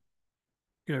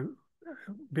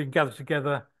 being gathered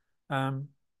together,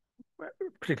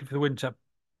 particularly for the winter.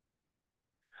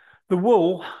 The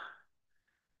wool,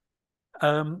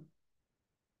 the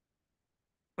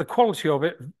quality of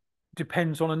it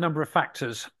depends on a number of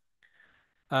factors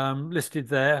listed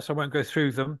there, so I won't go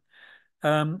through them.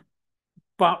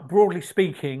 But broadly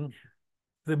speaking,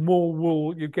 the more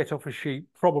wool you get off a sheep,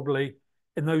 probably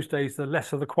in those days, the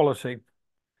lesser the quality.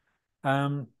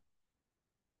 I'll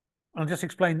just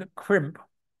explain that crimp,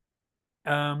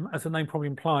 as the name probably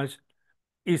implies,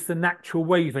 is the natural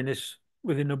waviness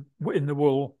in the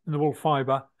wool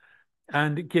fibre,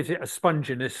 and it gives it a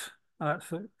sponginess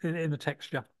in the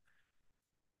texture.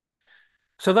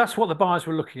 So that's what the buyers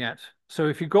were looking at. So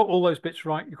if you got all those bits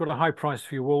right, you got a high price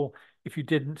for your wool. If you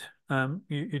didn't,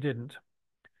 you didn't.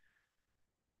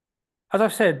 As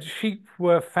I've said, sheep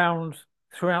were found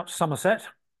throughout Somerset.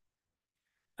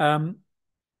 Um,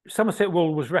 Somerset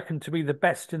wool was reckoned to be the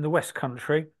best in the West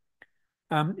Country.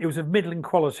 It was of middling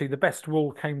quality. The best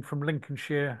wool came from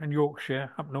Lincolnshire and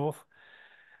Yorkshire up north.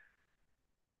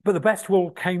 But the best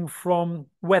wool came from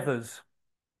wethers,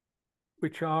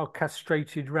 which are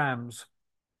castrated rams.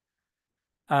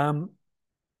 Um,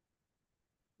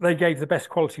 they gave the best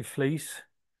quality fleece.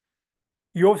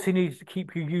 You obviously need to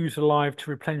keep your ewes alive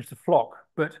to replenish the flock,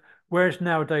 but whereas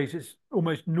nowadays it's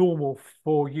almost normal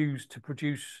for ewes to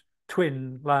produce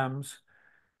twin lambs,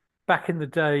 back in the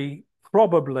day,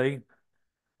 probably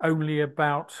only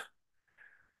about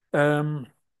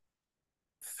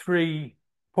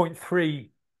 3.3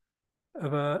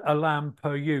 of a lamb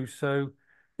per ewe. So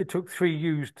it took 3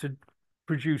 ewes to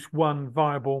produce one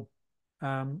viable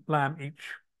lamb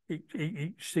each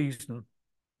season.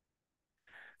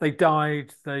 They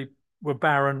died, they were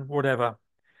barren, whatever.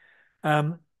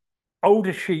 Um,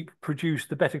 Older sheep produced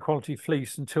the better quality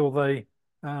fleece until they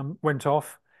went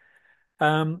off.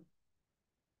 Um,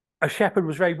 a shepherd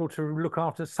was able to look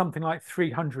after something like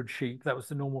 300 sheep. That was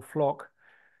the normal flock.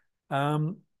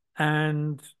 Um,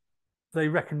 and they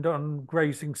reckoned on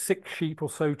grazing 6 sheep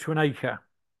or so to an acre.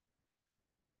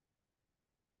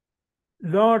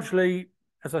 Largely,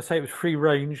 as I say, it was free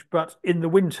range, but in the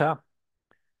winter,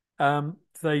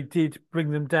 they did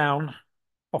bring them down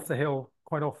off the hill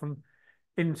quite often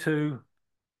into,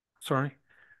 sorry,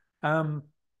 um,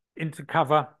 into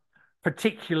cover,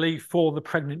 particularly for the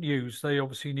pregnant ewes. They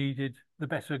obviously needed the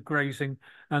better grazing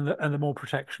and the more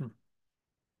protection.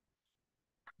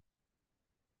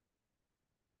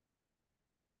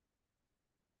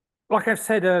 Like I've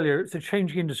said earlier, it's a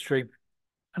changing industry.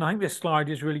 And I think this slide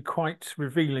is really quite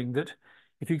revealing that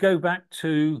if you go back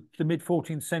to the mid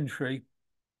 14th century,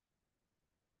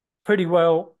 pretty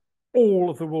well all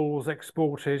of the wool was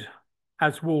exported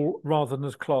as wool rather than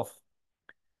as cloth.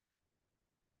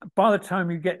 By the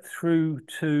time you get through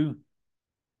to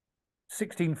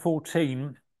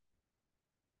 1614,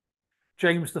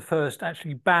 James I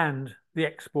actually banned the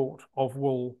export of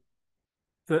wool,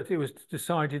 that it was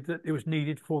decided that it was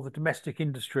needed for the domestic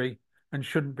industry and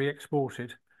shouldn't be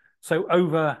exported. So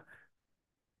over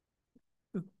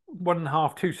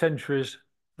 1.5, 2 centuries,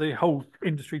 the whole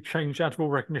industry changed out of all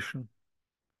recognition.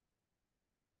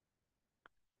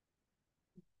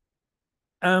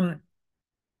 Um,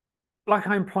 like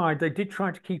I implied, they did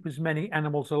try to keep as many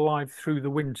animals alive through the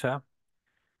winter.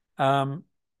 Um,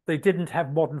 they didn't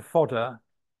have modern fodder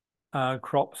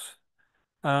crops,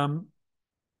 um,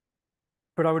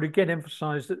 but I would again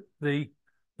emphasize that the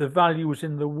value was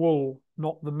in the wool,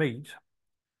 not the meat.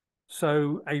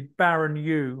 So a barren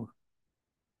ewe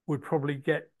would probably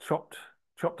get chopped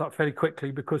up fairly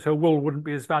quickly because her wool wouldn't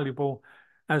be as valuable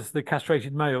as the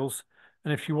castrated males.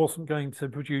 And if she wasn't going to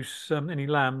produce any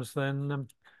lambs, then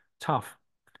tough.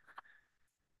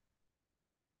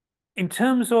 In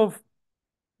terms of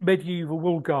medieval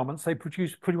wool garments, they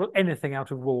produced pretty well anything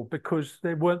out of wool because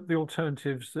there weren't the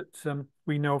alternatives that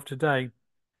we know of today.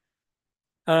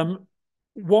 Um,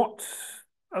 what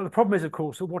the problem is, of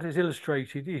course, that what is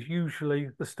illustrated is usually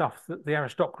the stuff that the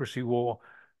aristocracy wore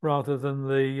rather than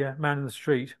the man in the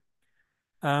street.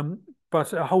 Um,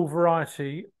 but a whole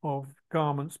variety of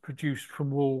garments produced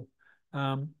from wool,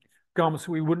 um, garments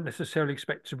that we wouldn't necessarily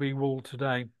expect to be wool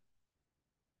today.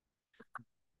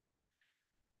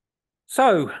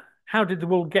 So, how did the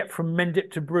wool get from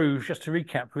Mendip to Bruges? Just to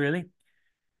recap, really.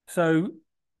 So,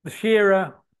 the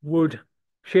shearer would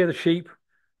shear the sheep,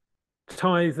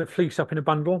 tie the fleece up in a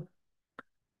bundle.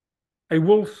 A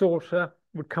wool sorter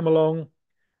would come along,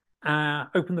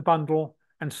 open the bundle,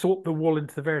 and sort the wool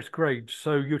into the various grades.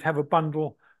 So, you'd have a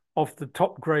bundle of the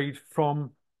top grade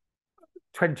from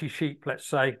 20 sheep, let's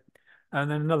say, and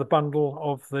then another bundle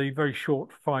of the very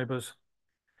short fibers.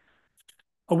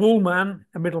 A woolman,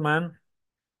 a middleman,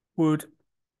 would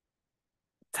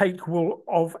take wool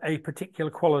of a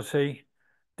particular quality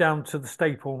down to the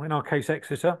staple, in our case,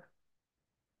 Exeter,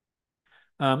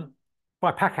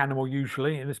 by pack animal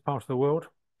usually in this part of the world.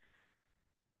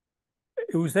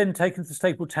 It was then taken to the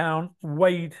staple town,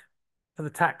 weighed for the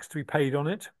tax to be paid on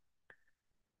it.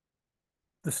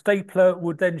 The stapler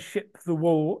would then ship the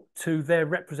wool to their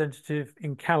representative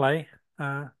in Calais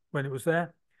when it was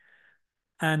there.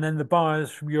 And then the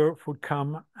buyers from Europe would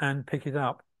come and pick it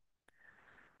up.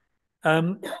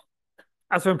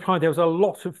 As I implied, there was a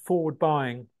lot of forward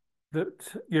buying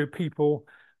that people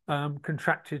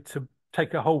contracted to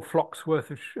take a whole flock's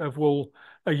worth of wool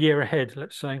a year ahead,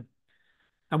 let's say.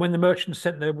 And when the merchants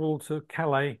sent their wool to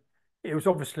Calais, it was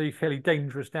obviously fairly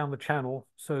dangerous down the channel,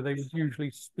 so they would usually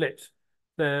split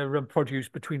their produce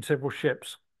between several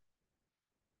ships.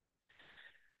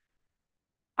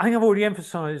 I think I've already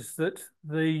emphasised that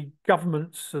the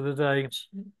governments of the day,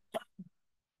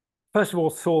 first of all,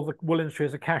 saw the wool industry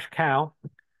as a cash cow.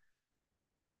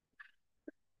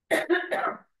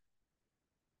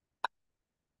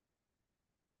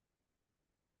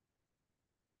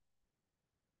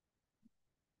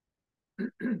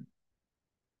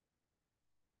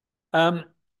 Um,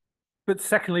 but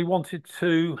secondly, wanted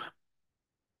to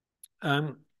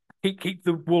um, keep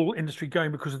the wool industry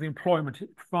going because of the employment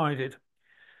it provided.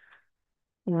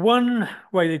 One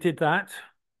way they did that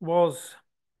was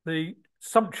the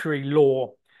sumptuary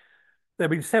law. There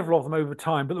have been several of them over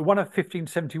time, but the one of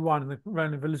 1571 in the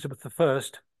reign of Elizabeth I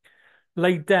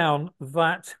laid down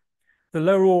that the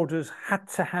lower orders had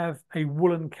to have a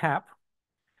woolen cap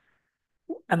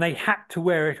and they had to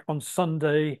wear it on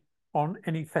Sunday on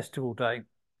any festival day.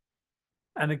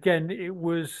 And again, it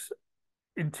was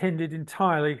intended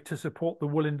entirely to support the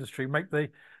wool industry, make the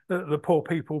poor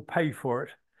people pay for it.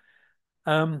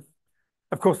 Um,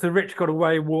 of course, the rich got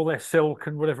away, wore their silk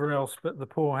and whatever else, but the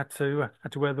poor had to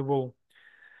wear the wool.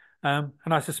 And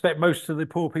I suspect most of the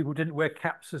poor people didn't wear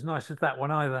caps as nice as that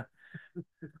one either.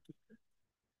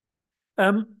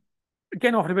 Um,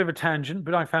 Again, off on a bit of a tangent,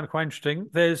 but I found it quite interesting.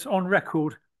 There's on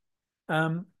record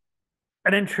um,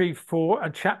 an entry for a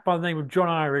chap by the name of John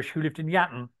Irish who lived in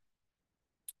Yatton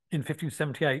in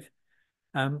 1578.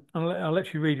 I'll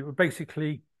let you read it, but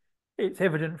basically, it's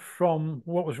evident from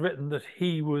what was written that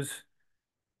he was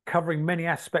covering many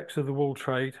aspects of the wool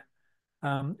trade,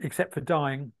 except for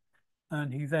dyeing,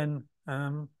 and he then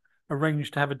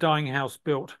arranged to have a dyeing house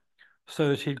built so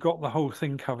that he'd got the whole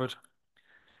thing covered,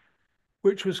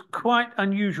 which was quite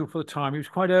unusual for the time. He was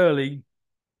quite early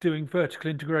doing vertical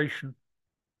integration,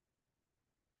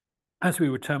 as we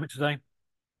would term it today.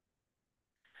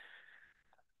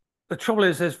 The trouble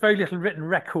is, there's very little written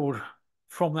record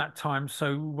from that time,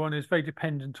 so one is very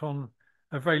dependent on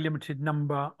a very limited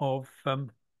number of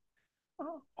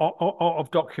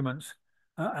documents.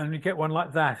 And you get one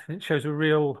like that, and it shows a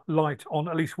real light on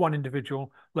at least one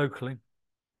individual locally.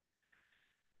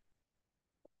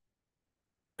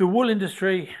 The wool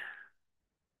industry,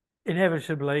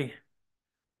 inevitably,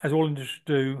 as all industries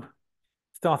do,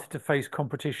 started to face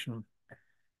competition.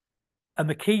 And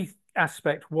the key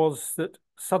aspect was that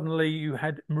suddenly you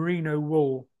had merino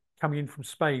wool coming in from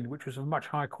Spain, which was of much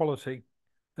higher quality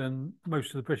than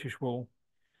most of the British wool.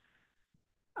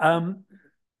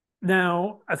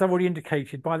 Now, as I've already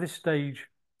indicated, by this stage,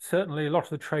 certainly a lot of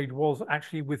the trade was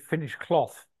actually with finished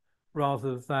cloth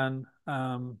rather than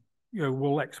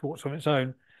wool exports on its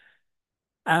own.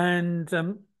 And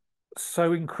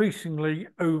so increasingly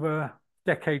over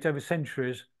decades, over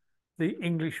centuries, the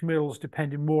English mills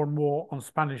depended more and more on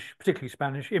Spanish, particularly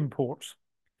Spanish imports.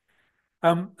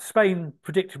 Spain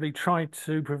predictably tried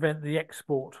to prevent the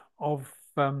export of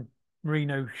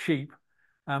merino sheep.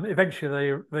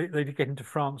 Eventually, they did get into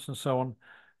France and so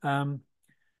on,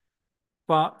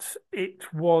 but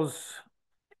it was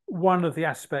one of the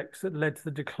aspects that led to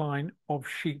the decline of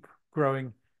sheep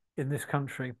growing in this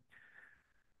country.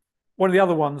 One of the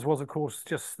other ones was, of course,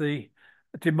 just the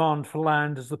demand for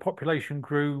land. As the population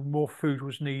grew, more food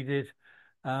was needed.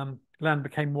 Land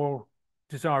became more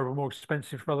desirable, more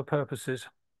expensive for other purposes.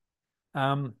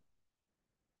 Um,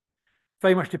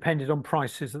 very much depended on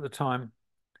prices at the time.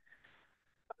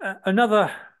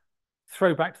 Another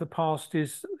throwback to the past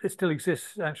is it still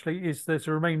exists actually is there's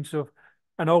the remains of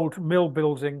an old mill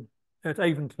building at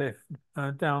Avencliff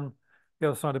down the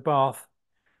other side of Bath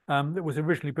that was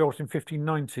originally built in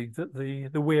 1590. That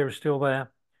the weir is still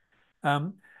there,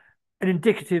 and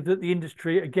indicative that the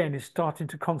industry again is starting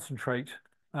to concentrate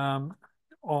on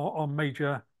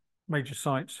major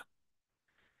sites.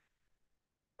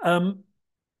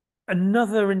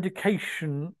 Another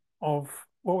indication of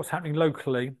what was happening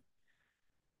locally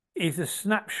is a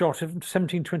snapshot of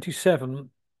 1727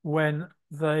 when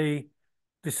they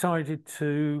decided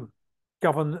to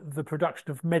govern the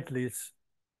production of medleys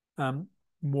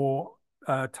more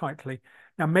tightly.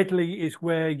 Now, medley is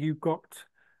where you've got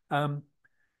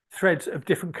threads of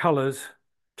different colours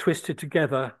twisted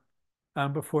together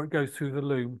before it goes through the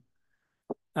loom.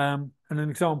 And an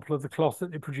example of the cloth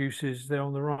that it produces there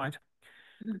on the right.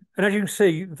 And as you can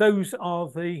see, those are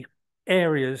the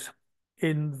areas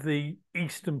in the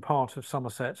eastern part of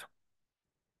Somerset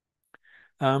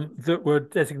that were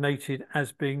designated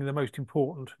as being the most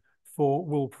important for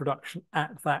wool production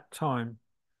at that time.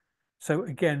 So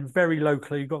again, very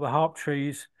locally, you've got the Harp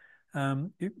trees.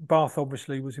 Bath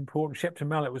obviously was important. Shepton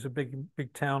Mallet was a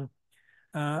big town,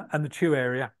 and the Chew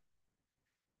area.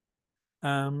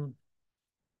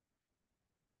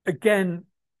 Again,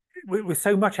 with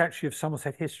so much actually of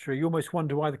Somerset history, you almost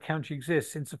wonder why the county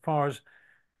exists insofar as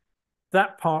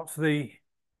that part, the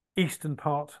eastern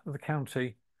part of the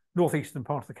county, northeastern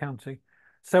part of the county,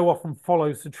 so often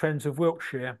follows the trends of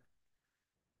Wiltshire,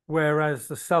 whereas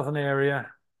the southern area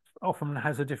often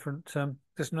has a different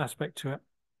aspect to it.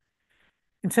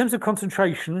 In terms of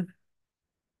concentration,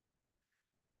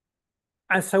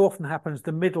 as so often happens,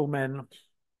 the middlemen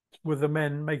were the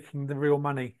men making the real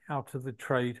money out of the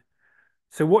trade.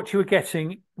 So what you were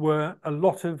getting were a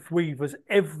lot of weavers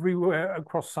everywhere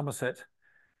across Somerset.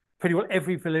 Pretty well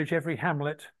every village, every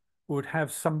hamlet would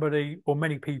have somebody or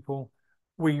many people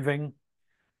weaving.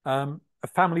 A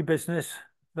family business,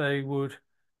 they would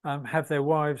have their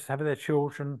wives, have their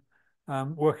children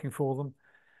working for them.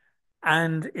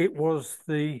 And it was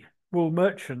the wool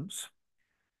merchants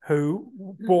who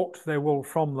bought their wool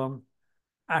from them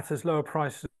at as low a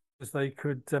price as they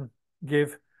could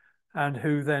give, and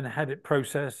who then had it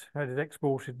processed, had it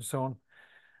exported, and so on.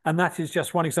 And that is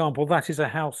just one example. That is a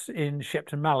house in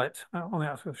Shepton Mallet, on the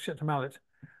outskirts of Shepton Mallet,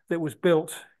 that was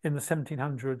built in the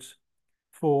 1700s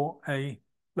for a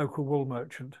local wool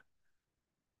merchant.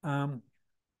 Not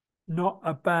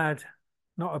a bad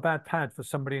pad for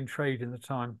somebody in trade in the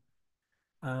time.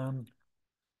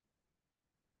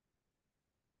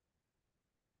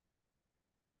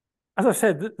 As I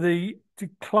said, the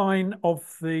decline of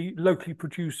the locally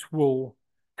produced wool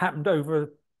happened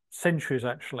over centuries,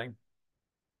 actually.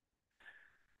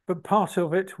 But part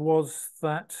of it was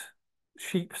that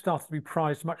sheep started to be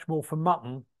prized much more for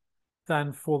mutton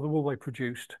than for the wool they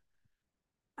produced.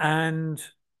 And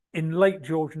in late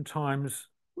Georgian times,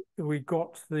 we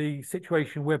got the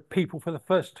situation where people, for the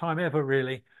first time ever,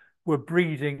 really, were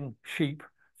breeding sheep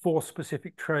for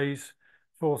specific traits,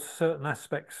 for certain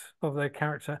aspects of their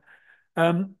character.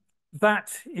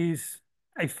 That is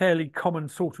a fairly common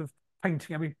sort of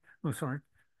painting. I mean, oh, sorry,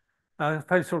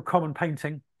 fairly sort of common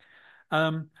painting.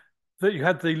 That you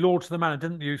had the lords of the manor,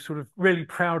 didn't you? Sort of really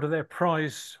proud of their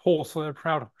prize horse or their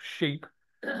proud sheep,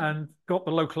 and got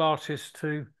the local artist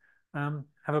to have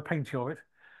a painting of it.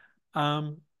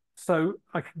 So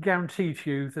I can guarantee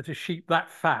to you that a sheep that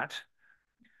fat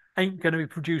ain't going to be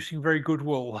producing very good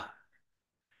wool.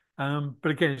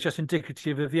 But again, it's just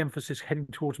indicative of the emphasis heading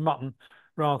towards mutton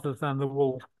rather than the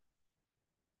wool.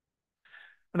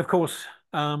 And of course,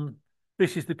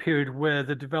 this is the period where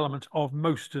the development of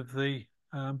most of the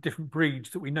different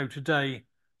breeds that we know today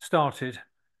started.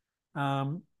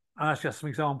 And that's just some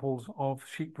examples of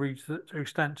sheep breeds that are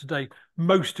extant today,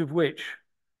 most of which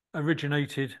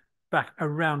originated back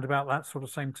around about that sort of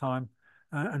same time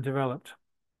and developed.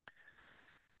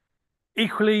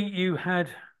 Equally, you had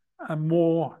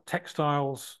more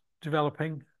textiles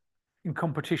developing in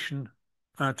competition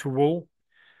to wool,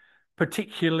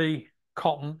 particularly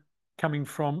cotton coming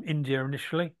from India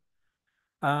initially,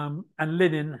 and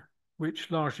linen,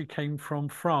 which largely came from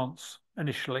France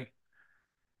initially.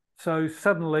 So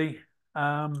suddenly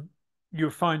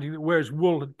you're finding that whereas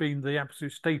wool had been the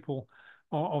absolute staple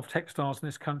of textiles in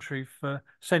this country for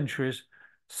centuries,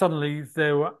 suddenly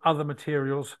there were other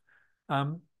materials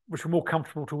which were more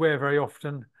comfortable to wear very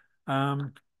often,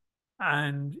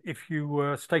 and if you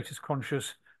were status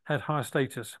conscious, had higher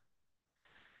status.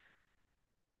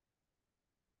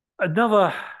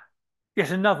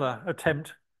 Yet another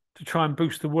attempt to try and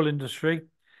boost the wool industry.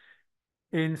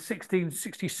 In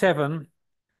 1667,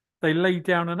 they laid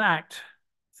down an act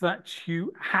that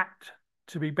you had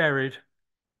to be buried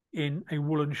in a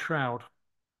woolen shroud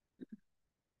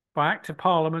by act of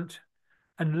parliament,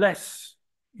 unless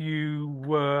you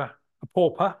were a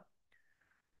pauper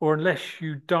or unless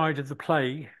you died of the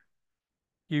plague,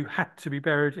 you had to be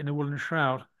buried in a woolen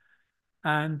shroud.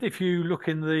 And if you look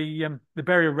in the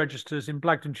burial registers in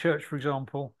Blagdon Church, for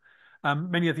example,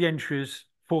 many of the entries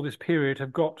for this period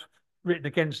have got written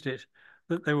against it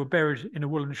that they were buried in a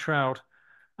woolen shroud,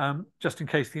 just in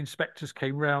case the inspectors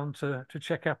came round to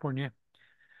check up on you.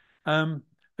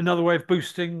 Another way of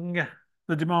boosting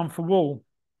the demand for wool.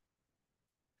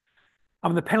 I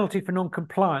mean, the penalty for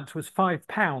non-compliance was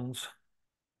 £5,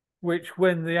 which,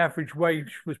 when the average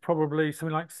wage was probably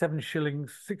something like 7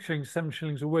 shillings, 6 shillings, 7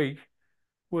 shillings a week,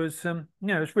 was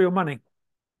it's real money.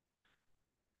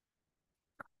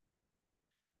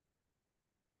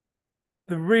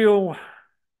 The real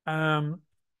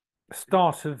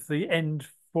start of the end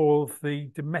for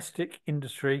the domestic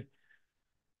industry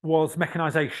was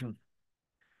mechanisation.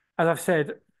 As I've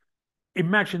said,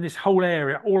 imagine this whole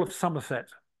area, all of Somerset,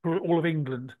 all of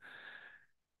England.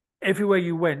 Everywhere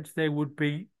you went, there would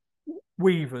be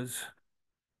weavers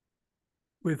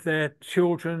with their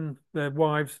children, their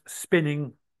wives,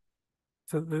 spinning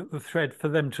the thread for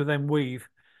them to then weave.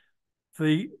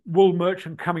 The wool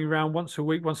merchant coming around once a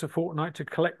week, once a fortnight to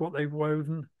collect what they've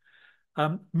woven.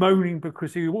 moaning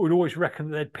because he would always reckon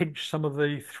that they'd pinched some of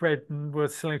the thread and were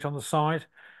selling it on the side.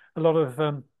 A lot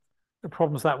of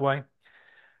problems that way.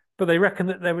 But they reckon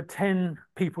that there were 10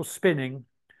 people spinning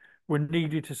were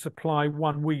needed to supply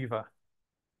one weaver.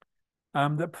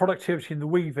 That productivity in the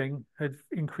weaving had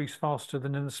increased faster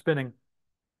than in the spinning.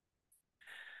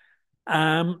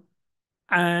 And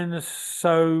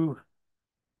so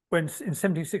when in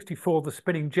 1764 the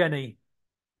spinning jenny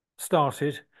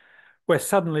started, where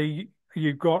suddenly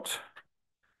you got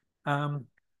a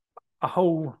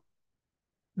whole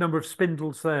number of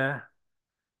spindles there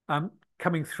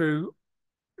coming through.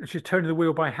 She's turning the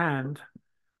wheel by hand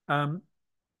um,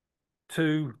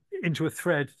 to into a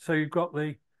thread. So you've got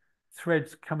the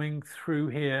threads coming through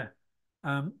here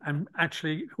and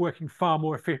actually working far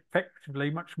more effectively,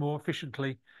 much more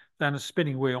efficiently than a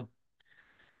spinning wheel.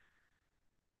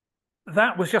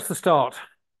 That was just the start.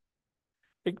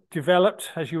 It developed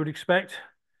as you would expect.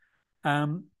 I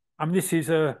mean, this is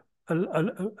a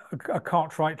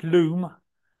Cartwright loom.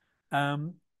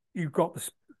 You've got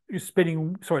the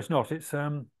spinning. Sorry, it's not. It's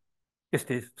yes,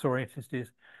 it is. Sorry, it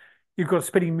is. You've got a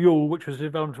spinning mule, which was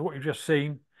developed to what you've just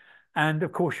seen, and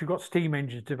of course you've got steam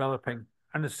engines developing.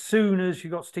 And as soon as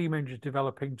you've got steam engines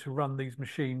developing to run these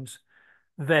machines,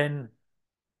 then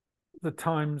the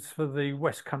times for the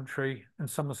West Country and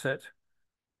Somerset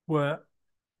were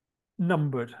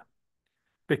numbered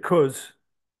because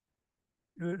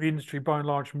the industry by and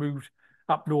large moved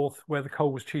up north where the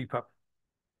coal was cheaper.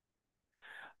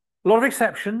 A lot of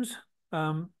exceptions.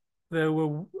 There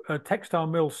were textile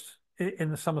mills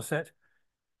in the Somerset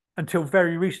until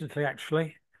very recently,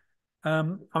 actually. I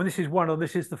mean, this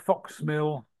is the Fox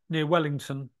Mill near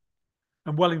Wellington,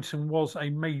 and Wellington was a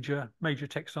major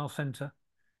textile centre.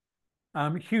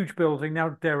 Huge building, now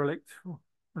derelict.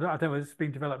 I don't know if it's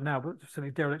been developed now, but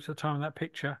certainly derelict at the time of that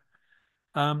picture.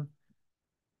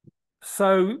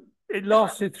 So it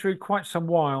lasted through quite some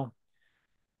while.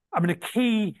 I mean, a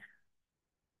key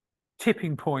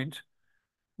tipping point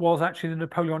was actually the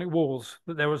Napoleonic Wars,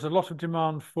 that there was a lot of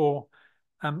demand for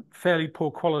fairly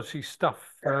poor quality stuff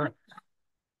for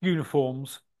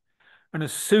uniforms. And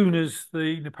as soon as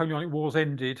the Napoleonic Wars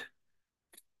ended,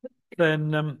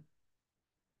 then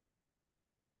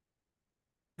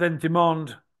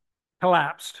demand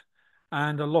collapsed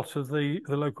and a lot of the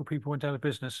local people went out of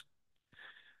business.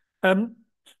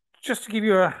 Just to give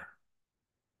you a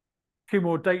few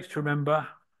more dates to remember,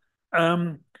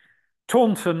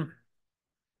 Taunton,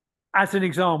 as an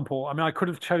example, I mean, I could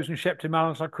have chosen Shepton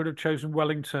Mallet, I could have chosen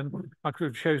Wellington, I could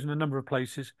have chosen a number of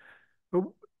places. But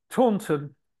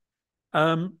Taunton,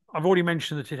 I've already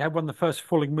mentioned that it had one of the first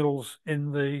fulling mills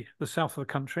in the south of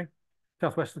the country,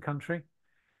 southwest of the country.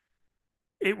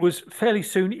 It was fairly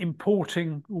soon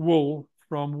importing wool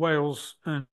from Wales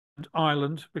and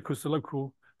Ireland because the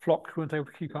local flocks weren't able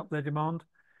to keep up their demand.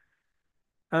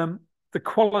 The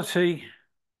quality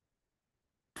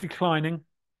declining.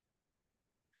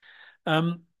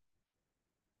 But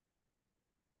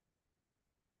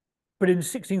in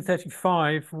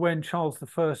 1635, when Charles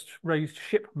I raised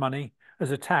ship money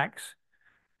as a tax,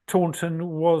 Taunton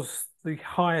was the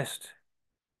highest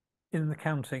in the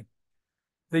county,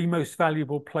 the most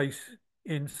valuable place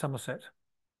in Somerset,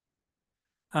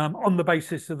 on the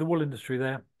basis of the wool industry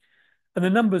there. And the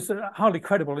numbers are hardly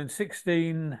credible. In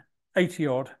 1680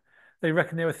 odd, they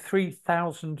reckon there were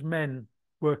 3,000 men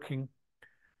working,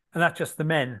 and that's just the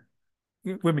men.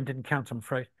 Women didn't count, I'm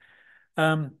afraid.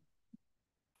 As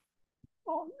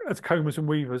combers and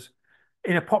weavers,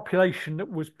 in a population that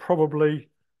was probably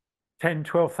 10,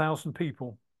 12,000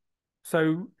 people.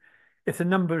 So if the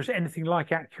number is anything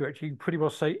like accurate, you can pretty well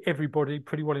say everybody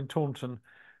pretty well in Taunton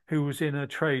who was in a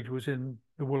trade was in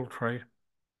the wool trade.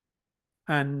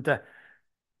 And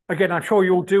again, I'm sure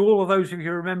you'll do. All of those of you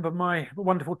who remember my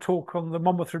wonderful talk on the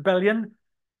Monmouth Rebellion.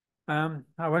 I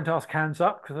won't ask hands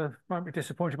up because I might be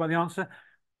disappointed by the answer.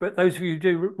 But those of you who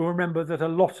do will remember that a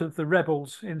lot of the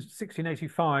rebels in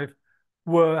 1685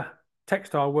 were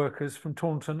textile workers from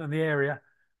Taunton and the area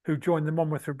who joined the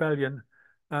Monmouth Rebellion.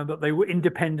 That they were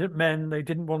independent men. They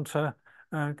didn't want a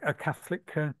Catholic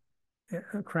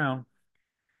crown.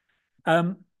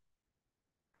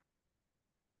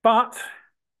 But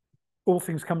all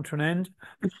things come to an end.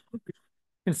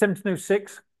 In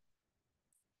 1706,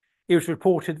 it was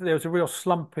reported that there was a real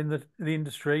slump in the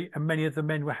industry, and many of the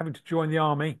men were having to join the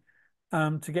army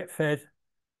to get fed.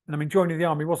 And I mean, joining the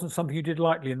army wasn't something you did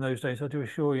lightly in those days, I do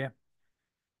assure you.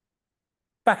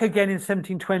 Back again in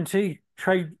 1720,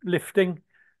 trade lifting.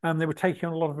 They were taking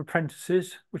on a lot of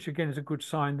apprentices, which again is a good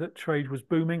sign that trade was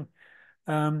booming.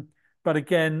 But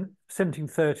again,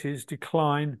 1730s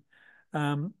decline,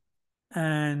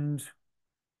 and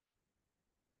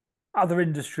other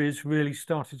industries really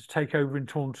started to take over in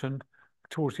Taunton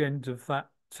towards the end of that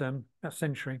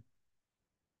century.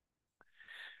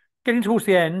 Getting towards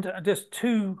the end, there's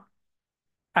two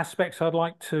aspects I'd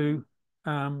like to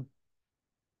um,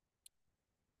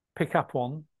 pick up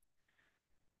on.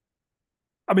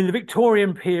 I mean, the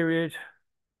Victorian period,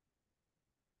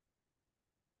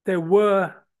 there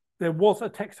was a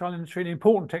textile industry, an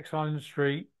important textile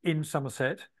industry in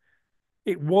Somerset.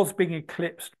 It was being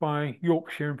eclipsed by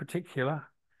Yorkshire in particular,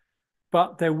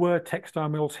 but there were textile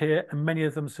mills here, and many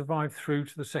of them survived through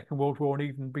to the Second World War and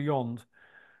even beyond.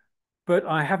 But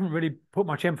I haven't really put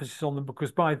much emphasis on them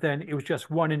because by then it was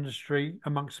just one industry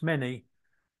amongst many,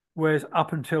 whereas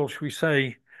up until, shall we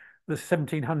say, the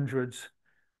 1700s,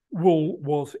 wool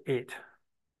was it.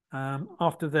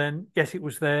 After then, yes, it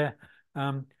was there,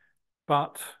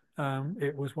 but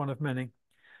it was one of many.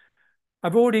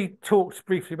 I've already talked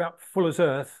briefly about Fuller's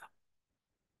Earth,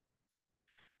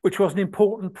 which was an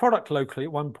important product locally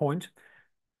at one point.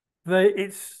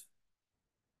 It's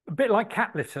a bit like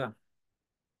cat litter.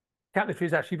 Cat litter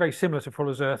is actually very similar to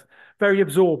Fuller's Earth, very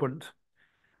absorbent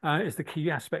is the key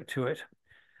aspect to it.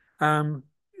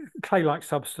 Clay-like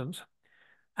substance.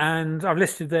 And I've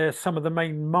listed there some of the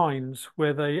main mines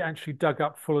where they actually dug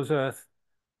up Fuller's Earth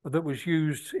that was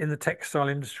used in the textile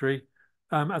industry,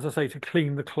 as I say, to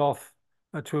clean the cloth,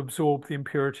 to absorb the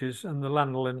impurities and the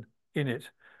lanolin in it.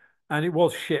 And it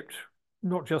was shipped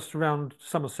not just around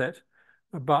Somerset,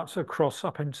 but across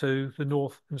up into the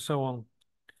north and so on.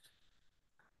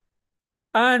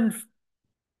 And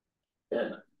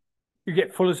you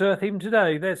get Fuller's Earth even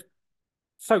today. There's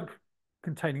soap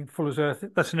containing Fuller's Earth.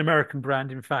 That's an American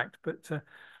brand, in fact, but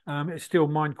it's still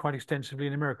mined quite extensively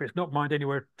in America. It's not mined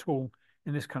anywhere at all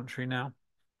in this country now.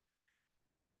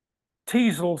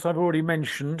 Teasels, I've already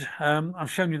mentioned.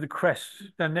 I've shown you the crest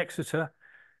down in Exeter.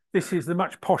 This is the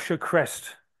much posher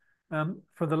crest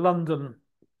for the London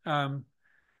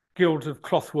Guild of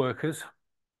Cloth Workers,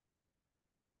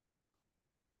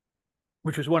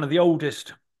 which was one of the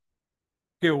oldest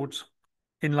guilds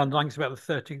in London. I think it's about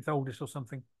the 13th oldest or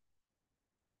something.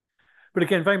 But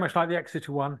again, very much like the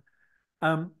Exeter one.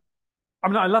 I mean,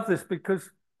 I love this because,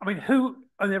 I mean, who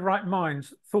in their right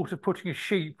minds thought of putting a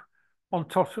sheep on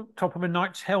top of a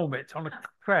knight's helmet on a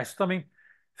crest? I mean,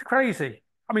 it's crazy.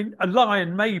 I mean, a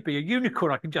lion maybe, a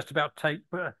unicorn I can just about take,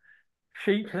 but a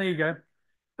sheep, there you go.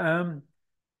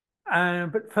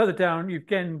 But further down, you've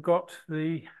again got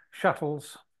the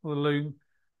shuttles, or the loom,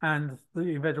 and the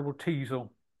inevitable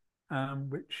teasel,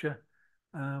 which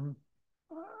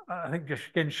I think just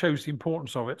again shows the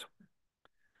importance of it.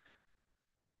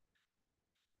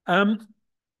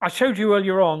 I showed you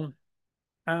earlier on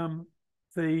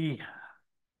the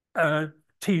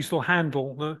teasel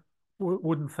handle, the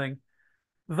wooden thing.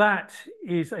 That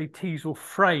is a teasel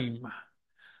frame.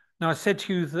 Now, I said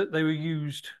to you that they were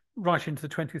used right into the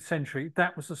 20th century.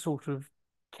 That was the sort of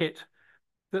kit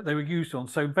that they were used on.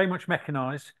 So very much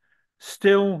mechanized,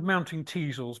 still mounting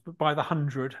teasels, but by the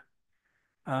hundred.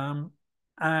 And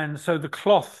so the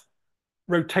cloth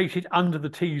rotated under the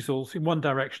teasels in one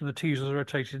direction, the teasels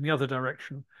rotated in the other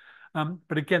direction.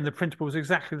 But again, the principle was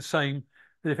exactly the same,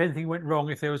 that if anything went wrong,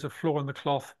 if there was a flaw in the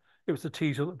cloth, it was the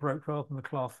teasel that broke rather than the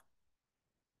cloth.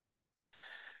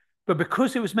 But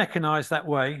because it was mechanized that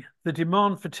way, the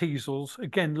demand for teasels,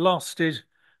 again, lasted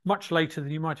much later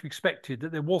than you might have expected,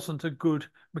 that there wasn't a good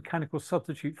mechanical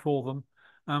substitute for them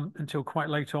until quite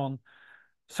late on.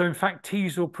 So in fact,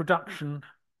 teasel production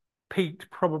peaked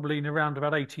probably in around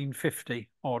about 1850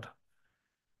 odd.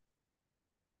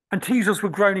 And teasels were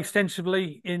grown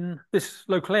extensively in this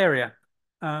local area.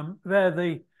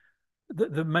 They're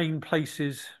the main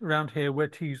places around here where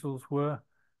teasels were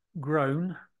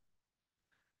grown.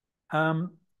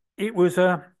 It was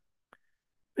a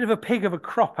bit of a pig of a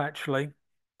crop, actually.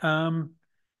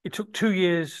 It took 2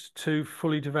 years to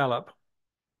fully develop.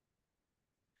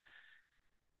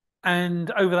 And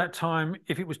over that time,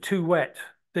 if it was too wet,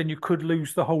 then you could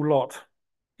lose the whole lot.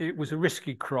 It was a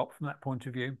risky crop from that point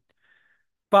of view.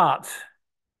 But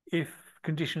if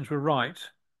conditions were right,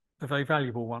 a very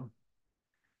valuable one.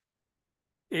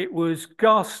 It was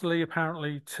ghastly,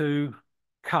 apparently, to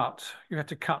cut. You had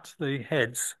to cut the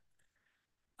heads.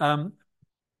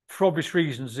 For obvious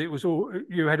reasons, it was all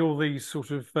you had all these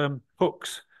sort of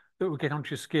hooks that would get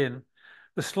onto your skin.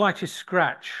 The slightest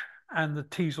scratch and the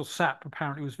teasel sap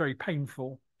apparently was very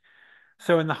painful.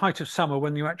 So in the height of summer,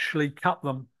 when you actually cut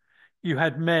them, you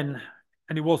had men,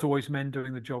 and it was always men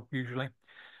doing the job usually,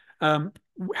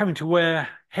 having to wear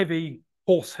heavy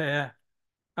horsehair,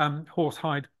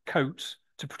 horsehide coats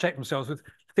to protect themselves with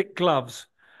thick gloves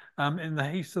in the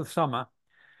heat of the summer.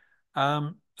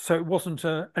 So it wasn't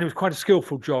and it was quite a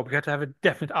skillful job. You had to have a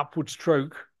definite upward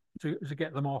stroke to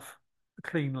get them off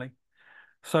cleanly.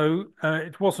 So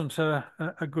it wasn't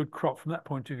a good crop from that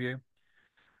point of view.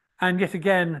 And yet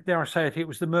again, dare I say it, it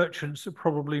was the merchants that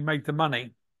probably made the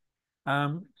money. I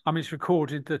mean, it's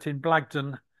recorded that in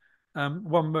Blagden,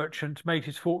 one merchant made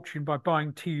his fortune by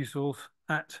buying teasels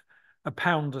at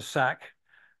 £1 a sack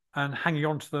and hanging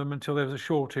on to them until there was a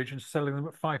shortage and selling them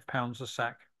at £5 a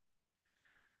sack.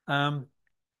 Um,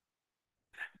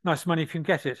 nice money if you can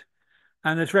get it.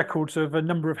 And there's records of a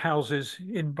number of houses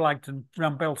in Blagden,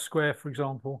 around Bell Square, for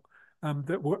example,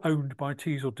 that were owned by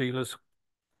teasel dealers.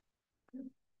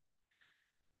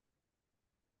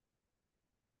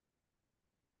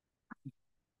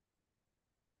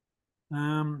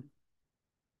 Um,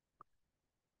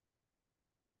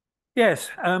 yes,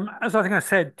 as I think I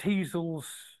said, teasels,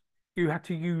 you had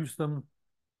to use them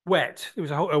wet. It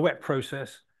was a wet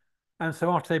process. And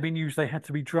so after they'd been used, they had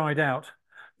to be dried out.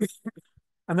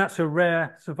 And that's a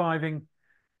rare surviving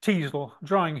teasel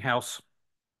drying house.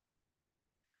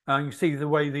 You see the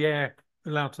way the air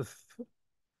allowed to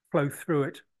flow through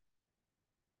it.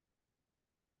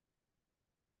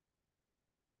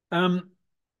 Um,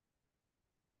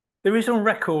 there is on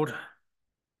record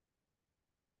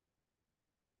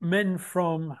men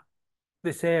from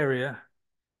this area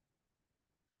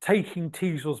taking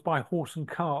teasels by horse and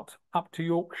cart up to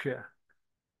Yorkshire,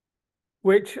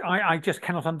 which I just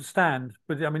cannot understand.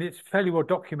 But I mean, it's fairly well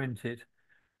documented.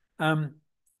 Um,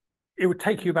 it would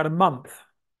take you about a month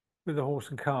with a horse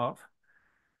and cart.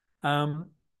 Um,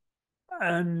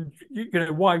 and you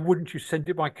know, why wouldn't you send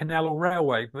it by canal or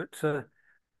railway? But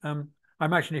um, I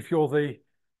imagine if you're the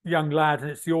young lad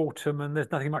and it's the autumn and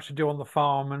there's nothing much to do on the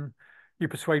farm, and you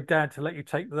persuade dad to let you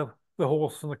take the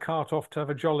horse and the cart off to have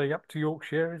a jolly up to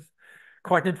Yorkshire, is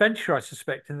quite an adventure, I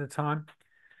suspect, in the time.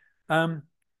 Um,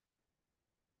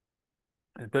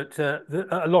 but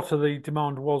a lot of the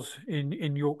demand was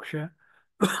in Yorkshire,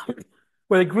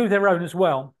 where they grew their own as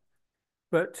well.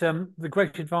 But the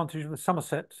great advantage of the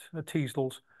Somerset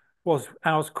teasels was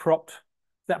ours cropped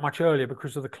that much earlier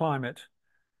because of the climate,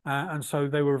 and so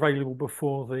they were available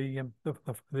before the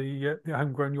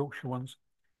homegrown Yorkshire ones.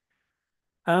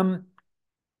 Um,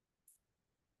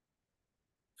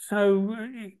 so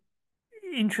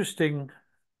interesting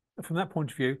from that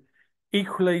point of view.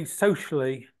 Equally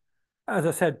socially, as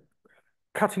I said,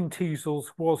 cutting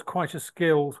teasels was quite a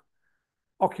skilled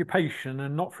occupation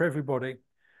and not for everybody.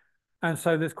 And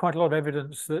so there's quite a lot of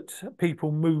evidence that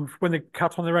people moved when they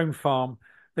cut on their own farm,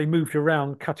 they moved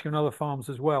around cutting on other farms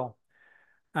as well.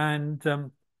 And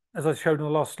as I showed on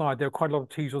the last slide, there were quite a lot of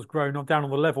teasels grown down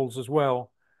on the levels as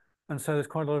well. And so there's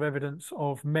quite a lot of evidence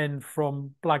of men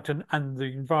from Blagden and the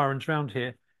environs around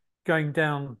here going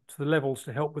down to the levels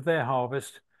to help with their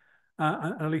harvest,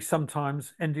 and at least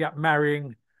sometimes ending up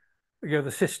marrying, the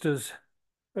sisters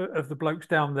of the blokes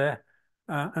down there,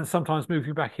 and sometimes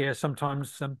moving back here,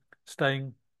 sometimes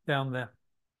staying down there.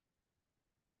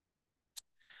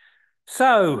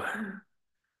 So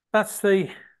that's a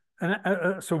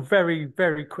sort of very,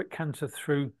 very quick canter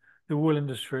through the wool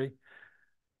industry.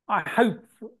 I hope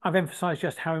I've emphasized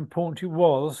just how important it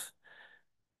was,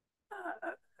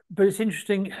 but it's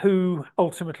interesting who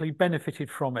ultimately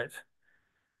benefited from it.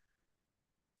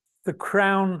 The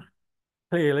Crown,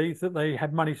 clearly, that they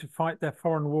had money to fight their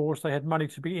foreign wars, they had money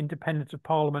to be independent of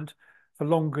Parliament for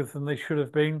longer than they should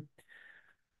have been.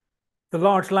 The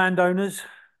large landowners,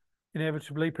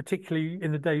 inevitably, particularly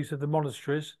in the days of the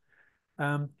monasteries,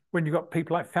 when you've got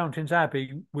people like Fountains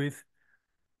Abbey with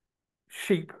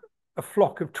sheep, a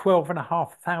flock of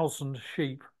 12,500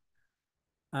 sheep.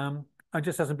 It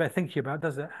just doesn't bear thinking about,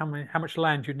 does it? How much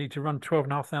land you'd need to run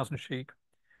 12,500 sheep.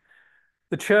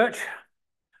 The church,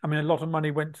 I mean, a lot of money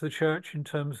went to the church in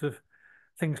terms of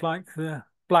things like the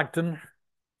Blagden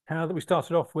tower that we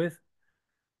started off with.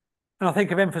 And I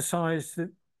think I've emphasised that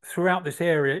throughout this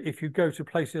area, if you go to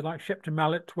places like Shepton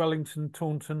Mallet, Wellington,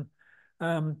 Taunton,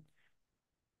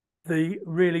 the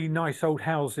really nice old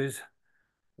houses,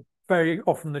 very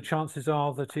often the chances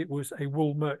are that it was a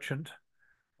wool merchant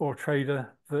or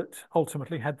trader that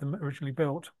ultimately had them originally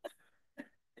built.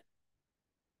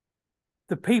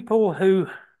 The people who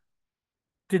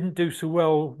didn't do so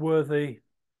well were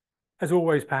as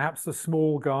always, perhaps the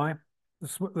small guy,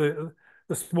 the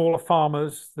smaller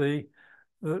farmers, the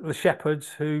shepherds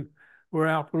who were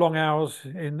out long hours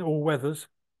in all weathers.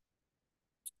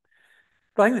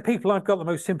 But I think the people I've got the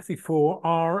most sympathy for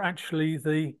are actually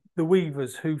the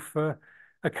weavers who, for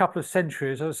a couple of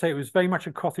centuries, as I say, it was very much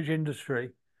a cottage industry.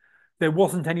 There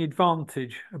wasn't any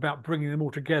advantage about bringing them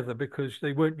all together because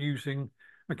they weren't using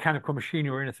mechanical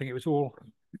machinery or anything. It was all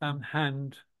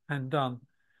hand done.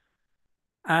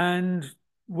 and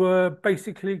were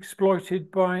basically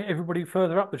exploited by everybody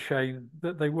further up the chain.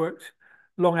 That they worked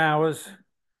long hours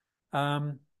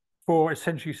um, for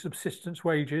essentially subsistence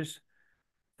wages.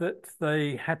 That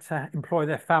they had to employ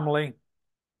their family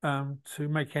to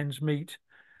make ends meet,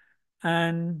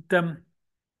 and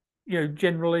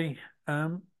generally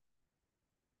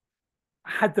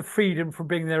had the freedom from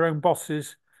being their own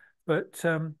bosses, but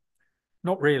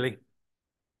not really.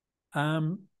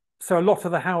 So a lot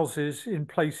of the houses in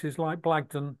places like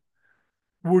Blagden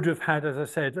would have had, as I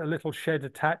said, a little shed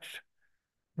attached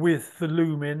with the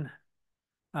loom in,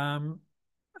 um,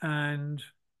 and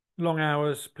long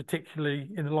hours, particularly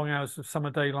in the long hours of summer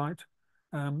daylight,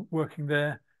 working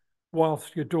there,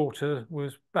 whilst your daughter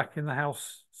was back in the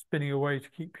house spinning away to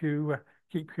keep you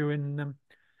in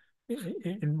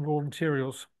raw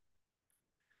materials.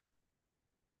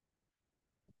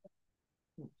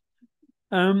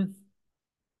 Um,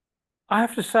 I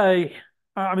have to say,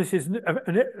 I mean, this is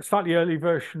a slightly early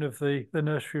version of the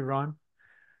nursery rhyme.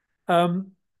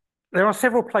 Um, there are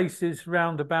several places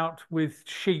round about with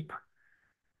sheep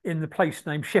in the place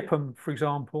name. Shipham, for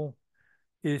example,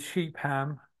 is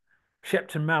Sheepham.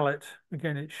 Shepton Mallet,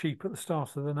 again, it's sheep at the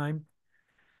start of the name.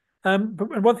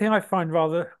 But one thing I find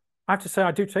rather, I have to say,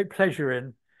 I do take pleasure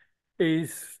in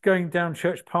is going down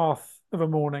Church Path of a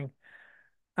morning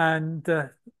and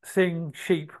seeing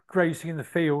sheep grazing in the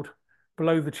field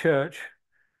below the church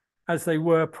as they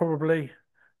were probably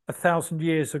 1,000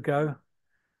 years ago.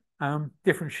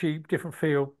 Different sheep, different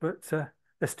field, but they're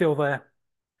still there.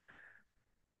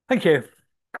 Thank you.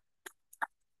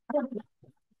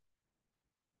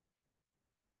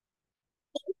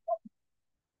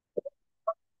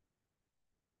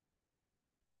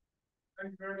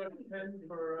 Thank you very much, Ken,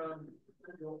 for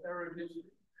your erudition.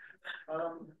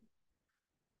 I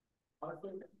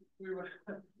think we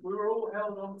were all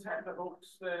held on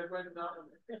tenterhooks there when we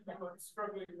were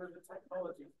struggling with the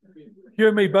technology. You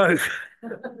and me both.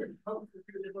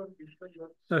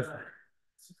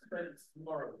 Suspense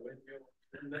tomorrow when you're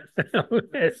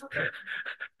yes.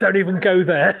 Don't even go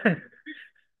there.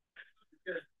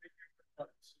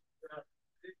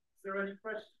 Is there any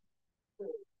questions?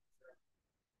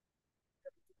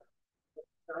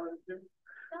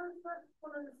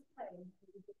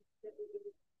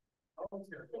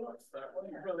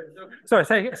 Sorry,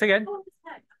 say again.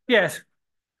 Yes,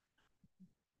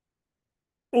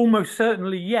 almost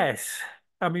certainly yes.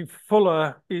 I mean,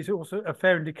 Fuller is also a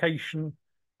fair indication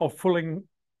of fulling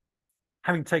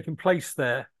having taken place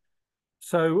there.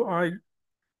 So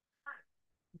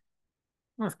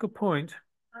that's a good point.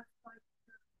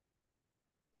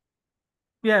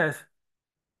 Yes,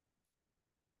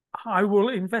 I will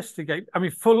investigate. I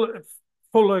mean, Fuller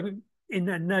in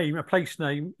a name, a place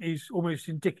name, is almost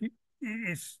indicative.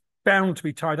 Is bound to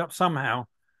be tied up somehow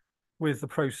with the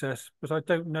process, but I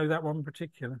don't know that one in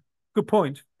particular. Good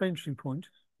point. Very interesting point.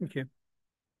 Thank you.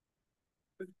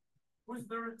 Was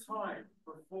there a time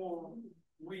before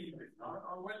weaving?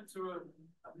 I went to a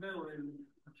mill in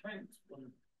Kent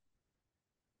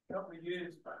a couple of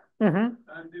years back, and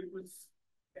it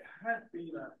had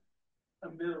been a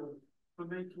mill for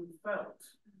making felt.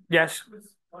 Yes. It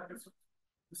was like a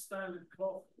standard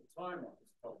cloth at the time, I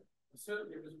was told.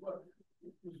 Certainly it was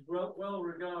well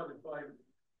regarded by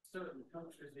certain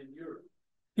countries in Europe.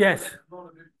 Yes. A lot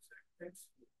of it was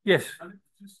yes. And it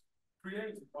was just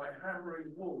created by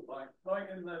hammering wool, like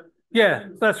in the yeah,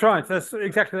 that's right. That's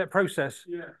exactly that process.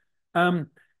 Yeah.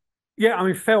 Yeah, I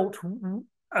mean, felt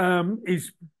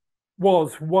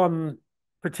was one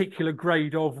particular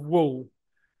grade of wool,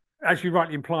 as you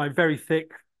rightly imply, very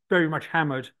thick, very much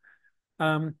hammered.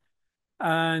 And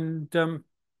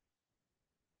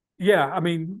yeah, I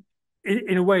mean,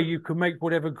 in a way, you could make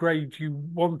whatever grade you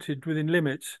wanted within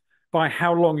limits by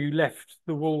how long you left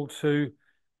the wool to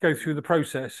go through the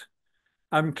process.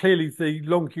 Clearly, the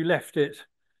longer you left it,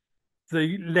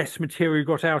 the less material you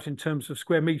got out in terms of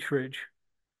square meterage.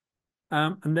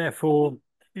 And therefore,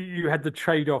 you had the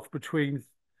trade-off between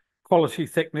quality,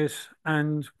 thickness,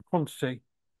 and quantity.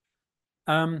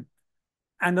 And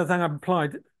the thing I've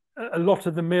implied, a lot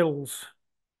of the mills,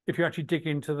 if you actually dig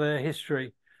into their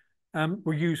history,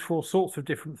 were used for all sorts of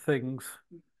different things.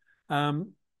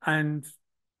 And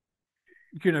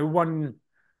you know, one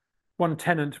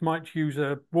tenant might use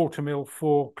a watermill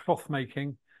for cloth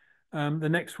making. The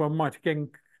next one might again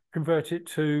convert it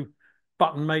to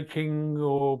button making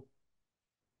or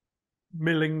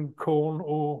milling corn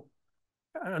or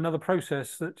another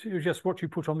process that is just what you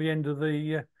put on the end of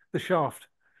the shaft.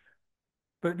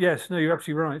 But yes, no, you're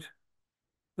absolutely right.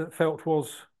 That felt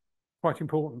was quite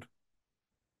important.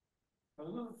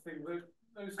 Another thing,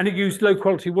 And it used low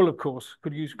quality wool, of course.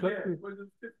 Could use. Yeah, well, there's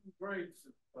different grades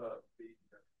of the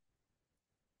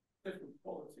different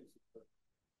qualities of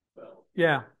the felt.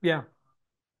 Yeah, yeah.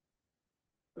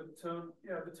 But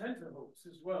yeah, the tenterhooks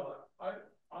as well. I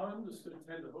understood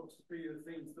tenterhooks to be the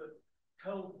things that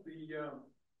held the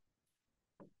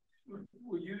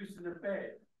were used in a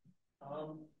bed,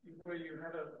 where you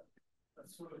had a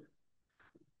sort of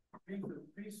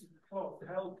piece of cloth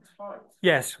held tight.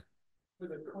 Yes.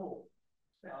 With a cord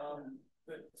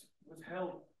that was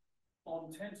held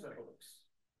on tenterhooks,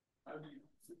 and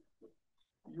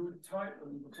you would tighten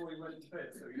them before you went to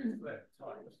bed, so you slept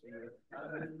tight.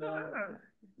 And then,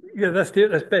 yeah, that's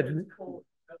it. That's bed. Isn't it?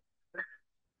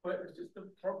 But it's just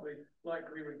probably like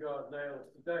we regard nails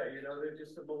today. You know, they're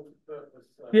just a multi-purpose.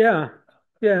 Yeah,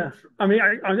 yeah. I mean,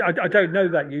 I don't know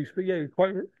that use, but yeah,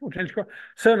 quite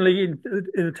certainly in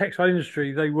the textile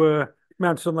industry, they were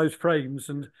mounted on those frames,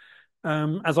 and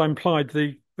as I implied,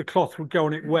 the cloth would go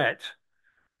on it wet,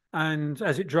 and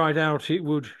as it dried out, it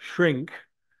would shrink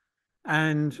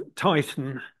and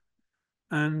tighten,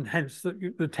 and hence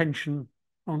the tension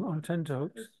on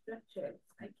tenterhooks.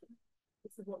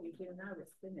 This is what you do now with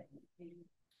spinning.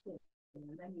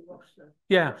 And then you wash the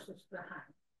yeah. Wash the hack.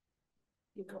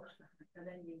 You wash the hack, and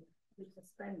then you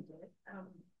suspend it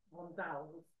on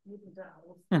dowels, wooden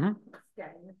dowels,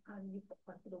 skein, and you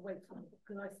put a weight on it.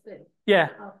 Because I spin. Yeah.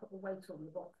 I'll put the weight on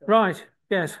the bottom. Right.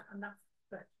 Yes. And that's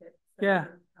stretch it. So yeah.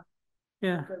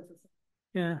 Yeah.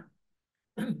 Yeah.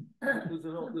 There's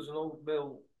an old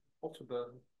mill,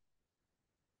 Otterburn,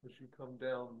 as you come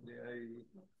down the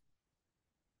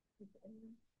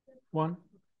A1.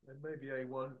 And maybe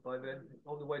A1 by then,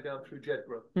 on the way down through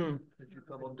Jedburgh, as you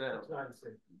come on down.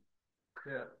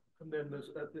 Yeah, and then there's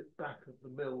at the back of the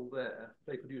mill there,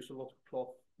 they produce a lot of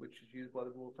cloth, which is used by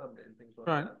the royal family and things like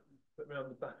that. But around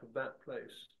the back of that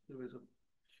place, there is a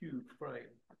huge frame.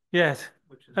 Yes.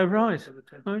 Which is right.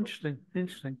 Oh, interesting.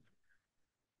 Interesting.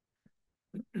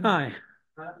 Hi.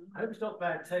 I hope it's not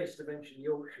bad taste to mention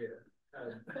Yorkshire.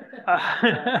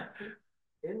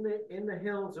 In the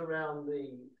hills around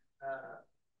the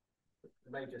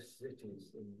major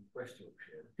cities in West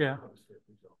Yorkshire, yeah,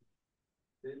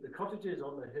 the cottages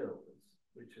on the hills,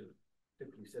 which are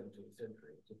typically 17th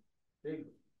century, it's a big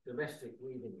domestic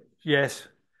weaving industry. Yes.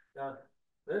 Now,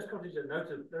 those cottages are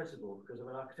noticeable because of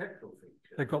an architectural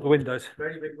feature. They've got the windows.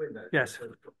 Very big windows. Yes.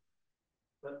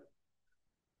 But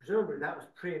presumably that was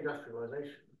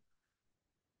pre-industrialization,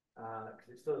 because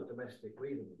it's still a domestic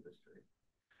weaving industry.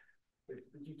 But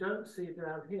you don't see it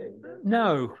around here.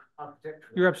 No,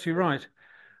 you're absolutely right.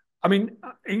 I mean,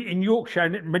 in Yorkshire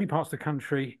and in many parts of the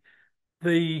country,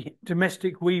 the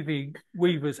domestic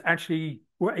weavers actually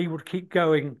were able to keep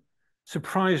going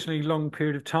surprisingly long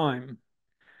period of time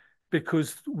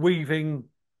because weaving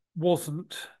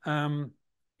wasn't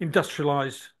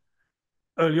industrialized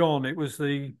early on. It was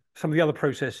some of the other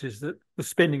processes, that the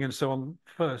spinning and so on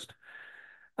first.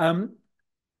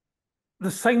 The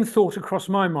same thought across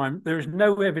my mind. There is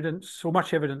no evidence or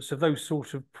much evidence of those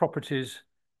sort of properties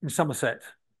in Somerset.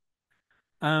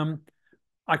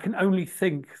 I can only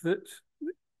think that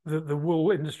the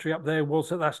wool industry up there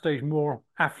was at that stage more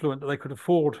affluent, that they could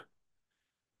afford.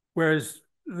 Whereas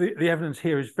the evidence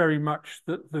here is very much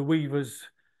that the weavers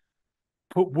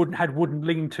had wooden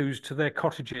lean-tos to their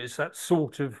cottages, that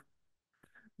sort of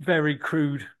very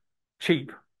crude,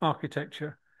 cheap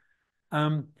architecture.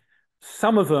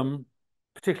 Some of them,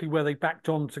 particularly where they backed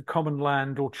onto common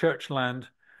land or church land,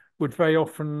 would very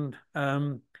often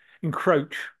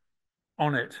encroach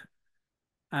on it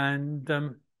and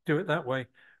do it that way.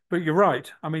 But you're right.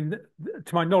 I mean,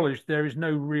 to my knowledge, there is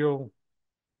no real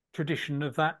tradition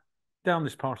of that down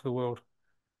this part of the world.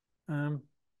 Yeah,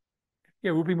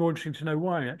 it would be more interesting to know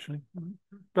why, actually.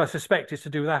 But I suspect it's to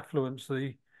do with affluence.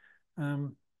 I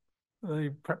don't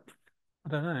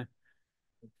know.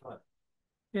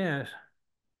 Yes,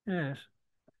 yes.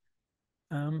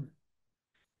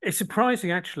 It's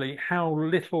surprising, actually, how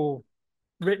little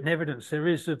written evidence there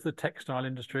is of the textile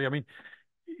industry. I mean,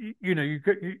 you know,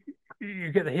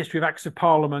 you get the history of Acts of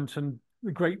Parliament and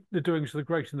the doings of the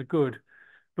great and the good,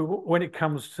 but when it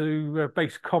comes to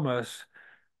base commerce,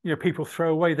 you know, people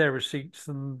throw away their receipts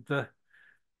and the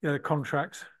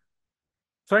contracts.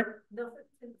 Sorry?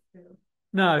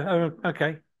 No. Oh,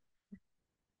 okay.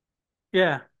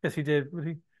 Yeah. Yes, he did. Was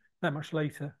he that much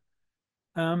later?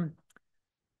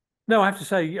 No, I have to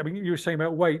say, I mean, you were saying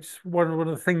about weights. One of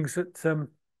the things that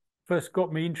first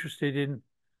got me interested in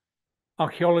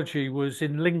archaeology was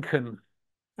in Lincoln.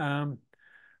 I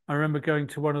remember going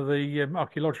to one of the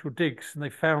archaeological digs, and they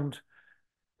found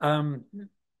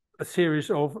a series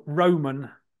of Roman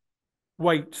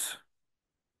weights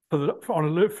for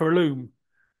a loom,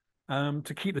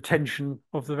 to keep the tension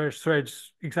of the various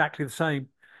threads exactly the same.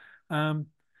 And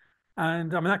I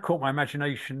mean that caught my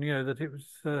imagination. You know that it was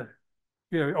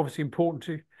obviously important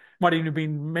to, might even have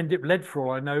been mendip lead for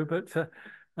all I know, but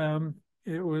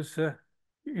it was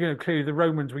clearly the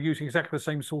Romans were using exactly the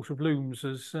same sort of looms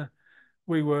as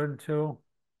we were until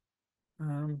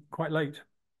quite late.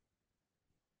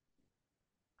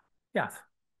 Yes.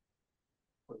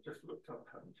 I just looked up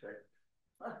and checked.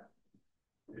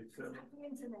 It's the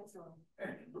internet on.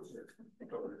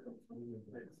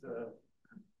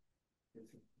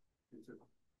 It's a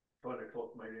kind of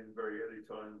cloth made in very early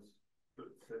times, but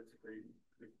said to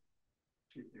be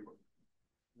chiefly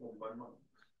worn by monks.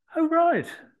 Oh right.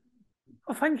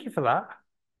 Well, thank you for that.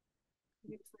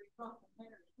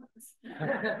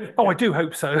 Oh, I do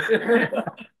hope so.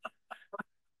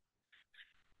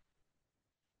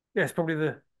 Yes, probably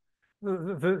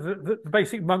the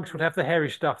basic monks would have the hairy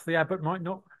stuff. The abbot might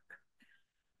not.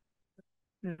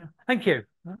 Yeah. Thank you.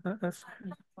 That's...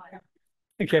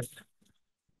 Thank you.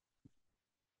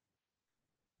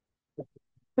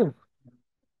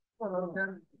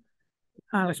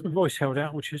 Ah, that's my voice held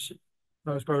out, which is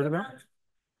what I was worried about.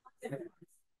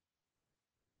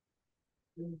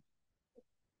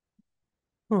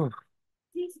 Oh.